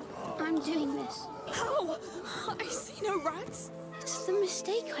 I'm doing this. How? I see no rats. It's the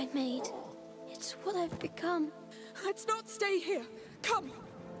mistake I made. It's what I've become. Let's not stay here. Come.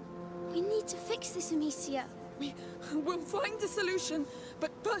 We need to fix this, Amicia. We'll find a solution,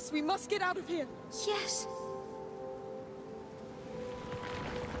 but first we must get out of here. Yes.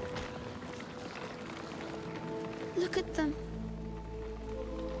 Look at them.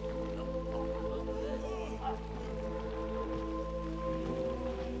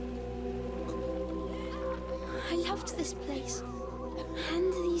 I loved this place.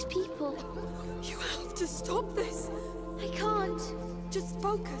 And these people. You have to stop this. I can't. Just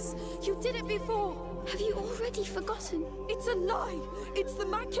focus. You did it before. Have you already forgotten? It's a lie. It's the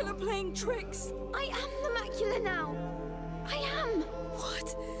macula playing tricks. I am the macula now. I am.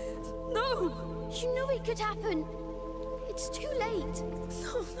 What? No. You knew it could happen. It's too late.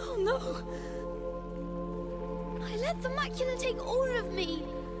 No. I let the macula take all of me.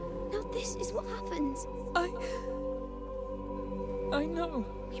 Now this is what happens. I know.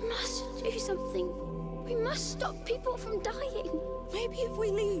 We must do something. We must stop people from dying. Maybe if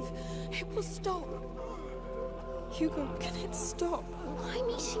we leave, it will stop. Hugo, can it stop? I'm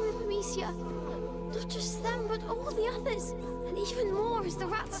eating with Amicia. Not just them, but all the others. And even more as the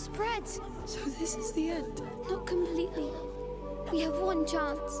rats spread. So this is the end? Not completely. We have one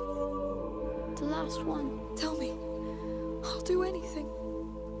chance. The last one. Tell me. I'll do anything.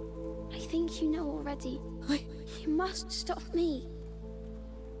 I think you know already. You must stop me.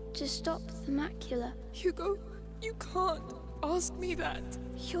 To stop the macula. Hugo, you can't ask me that.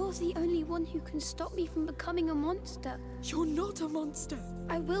 You're the only one who can stop me from becoming a monster. You're not a monster.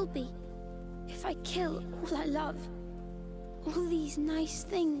 I will be. If I kill all I love. All these nice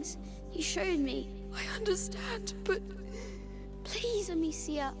things you showed me. I understand, but... Please,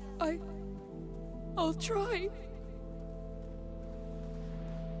 Amicia. I'll try.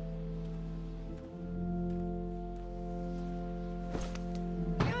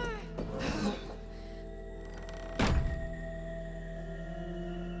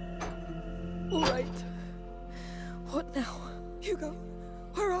 All right. What now? Hugo,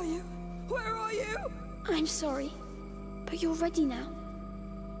 where are you? Where are you? I'm sorry, but you're ready now.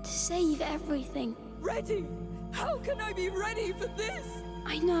 To save everything. Ready? How can I be ready for this?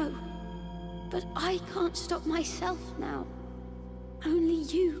 I know, but I can't stop myself now. Only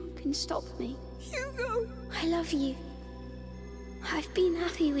you can stop me. Hugo! I love you. I've been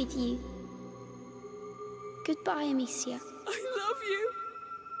happy with you. Goodbye, Amicia. I love you.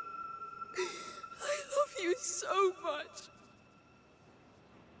 I love you so much.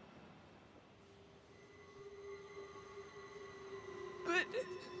 But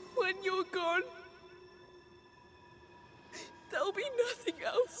when you're gone, there'll be nothing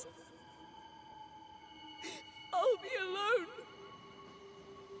else. I'll be alone.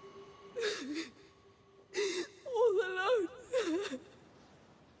 All alone.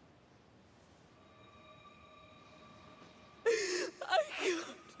 I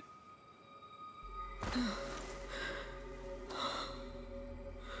can't.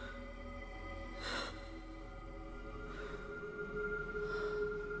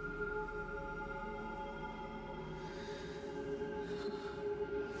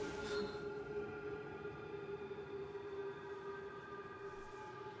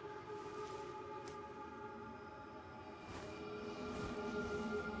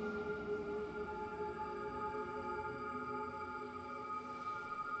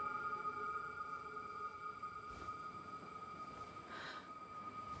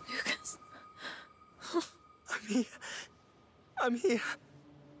 Lucas. I'm here.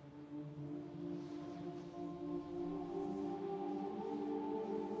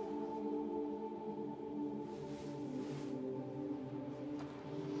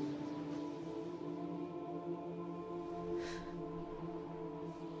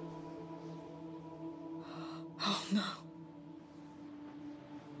 Oh no.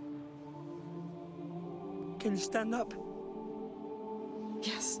 Can you stand up?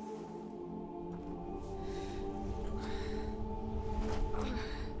 Yes.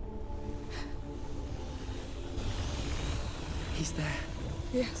 He's there.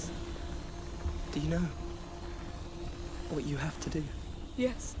 Yes. Do you know what you have to do?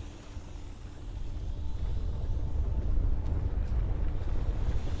 Yes.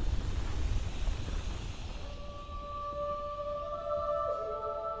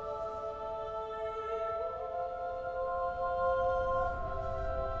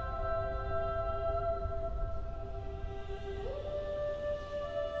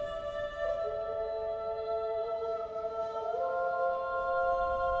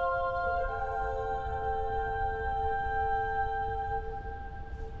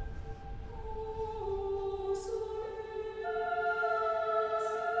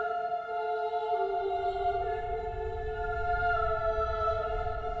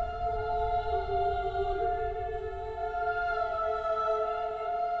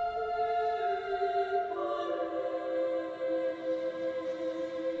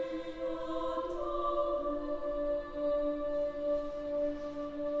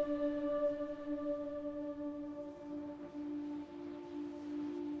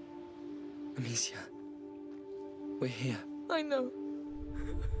 Amicia, we're here. I know.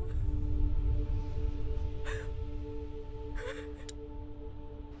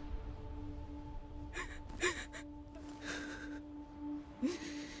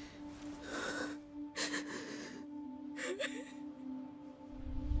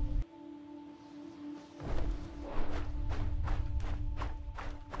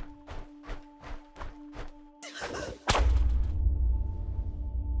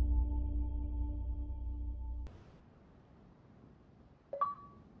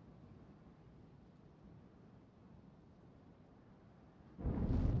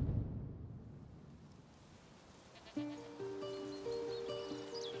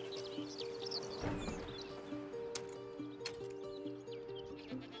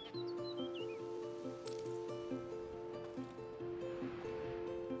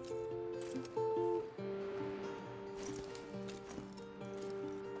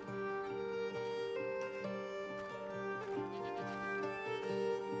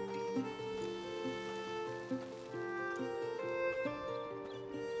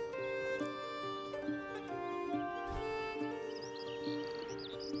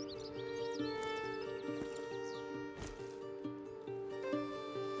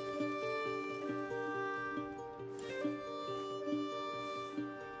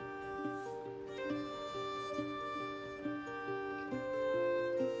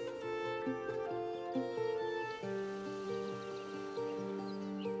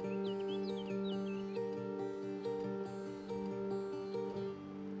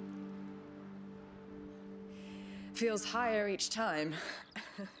 Feels higher each time.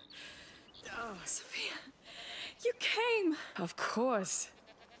 Oh, Sophia, you came! Of course.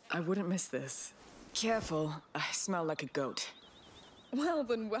 I wouldn't miss this. Careful, I smell like a goat. Well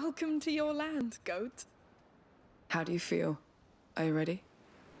then, welcome to your land, goat. How do you feel? Are you ready?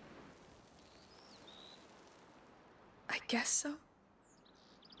 I guess so.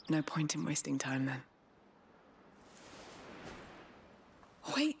 No point in wasting time then.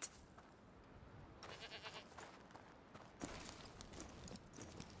 Wait.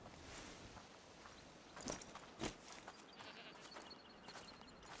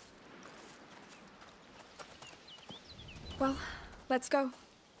 Well, let's go.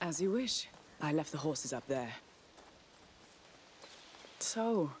 As you wish. I left the horses up there.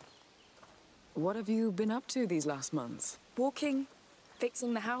 So, what have you been up to these last months? Walking,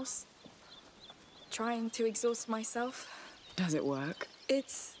 fixing the house, trying to exhaust myself. Does it work?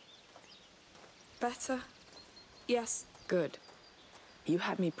 It's better. Yes. Good. You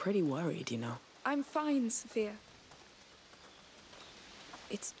had me pretty worried, you know. I'm fine, Sophia.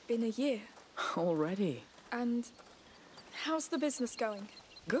 It's been a year. Already? And how's the business going?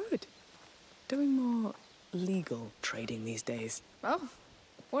 Good. Doing more legal trading these days. Oh,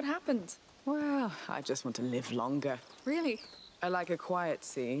 what happened? Well, I just want to live longer. Really? I like a quiet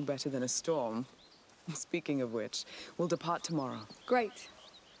sea better than a storm. Speaking of which, we'll depart tomorrow. Great.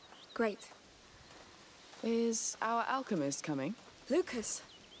 Great. Is our alchemist coming? Lucas?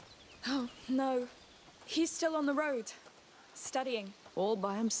 Oh, no. He's still on the road. Studying. All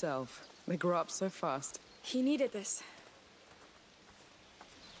by himself. They grow up so fast. He needed this.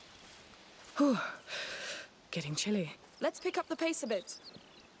 Whew. Getting chilly. Let's pick up the pace a bit.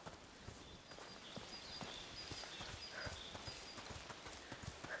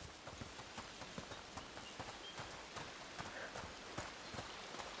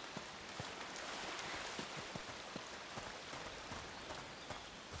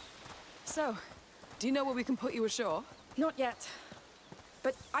 So, do you know where we can put you ashore? Not yet.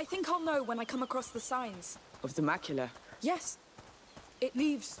 But I think I'll know when I come across the signs. Of the macula? Yes. It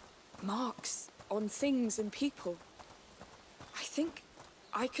leaves marks on things and people. I think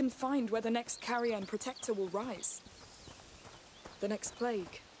I can find where the next carrier and protector will rise. The next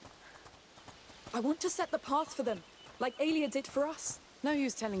plague. I want to set the path for them, like Aelia did for us. No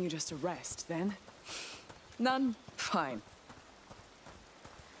use telling you just to rest, then. None. Fine.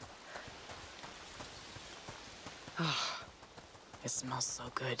 Ah, it smells so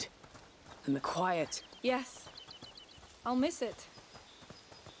good. And the quiet. Yes. I'll miss it.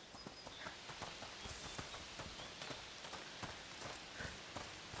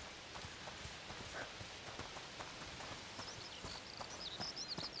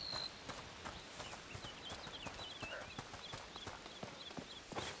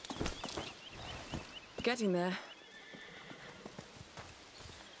 Getting there.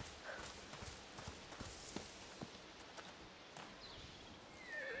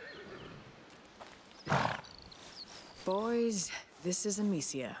 Boys, this is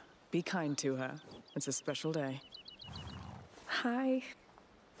Amicia. Be kind to her. It's a special day. Hi.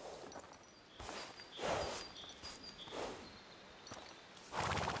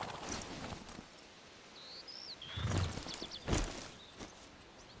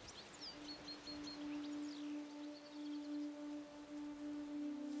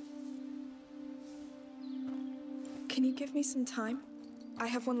 Can you give me some time? I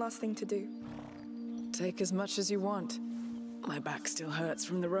have one last thing to do. Take as much as you want. My back still hurts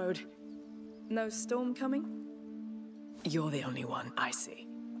from the road. No storm coming? You're the only one I see.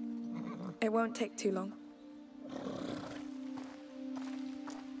 It won't take too long.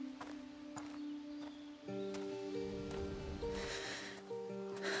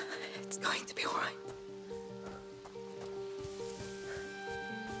 It's going to be all right.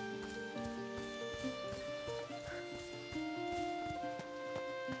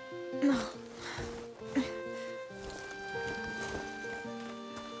 No.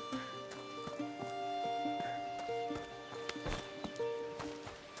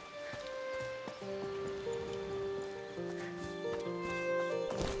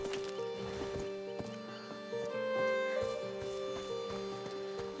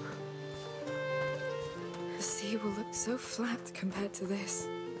 The sea will look so flat compared to this.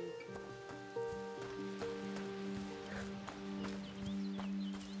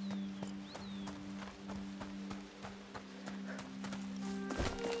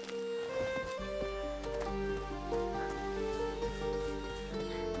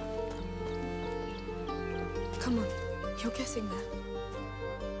 Come on, you're getting there.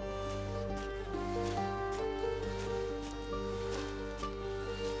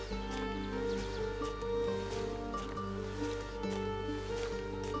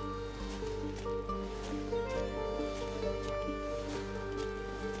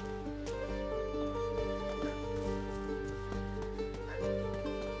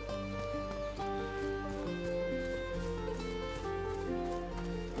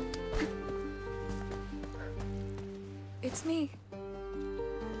 It's me.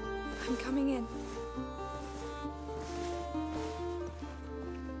 I'm coming in.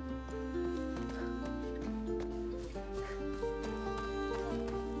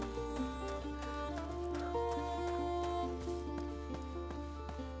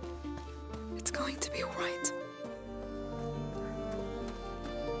 It's going to be all right.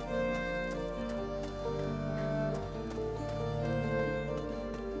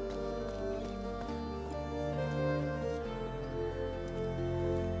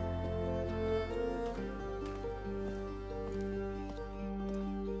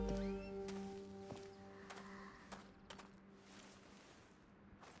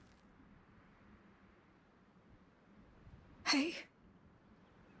 Hey.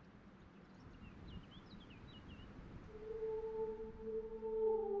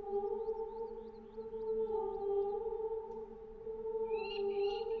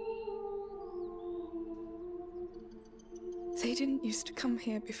 They didn't used to come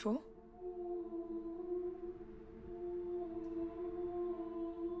here before.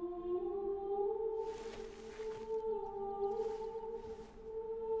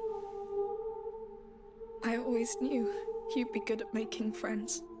 I always knew you'd be good at making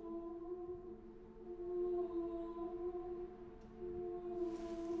friends.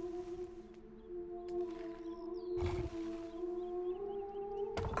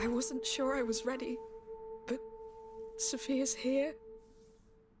 I wasn't sure I was ready, but Sophia's here.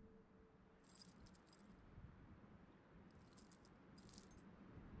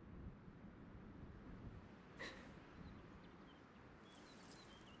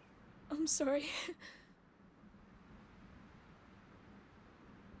 I'm sorry.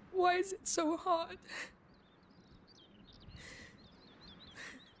 Why is it so hard?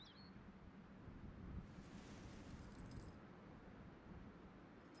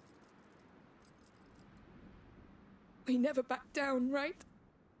 We never backed down, right?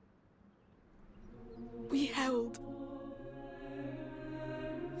 We held.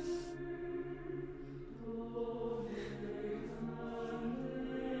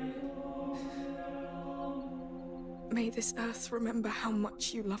 May this earth remember how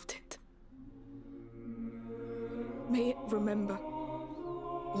much you loved it. May it remember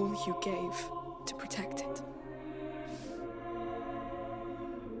all you gave to protect it.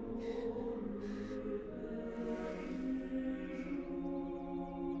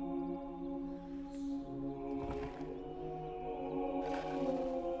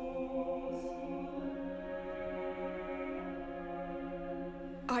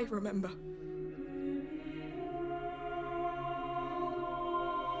 I remember.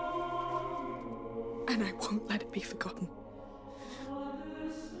 And I won't let it be forgotten.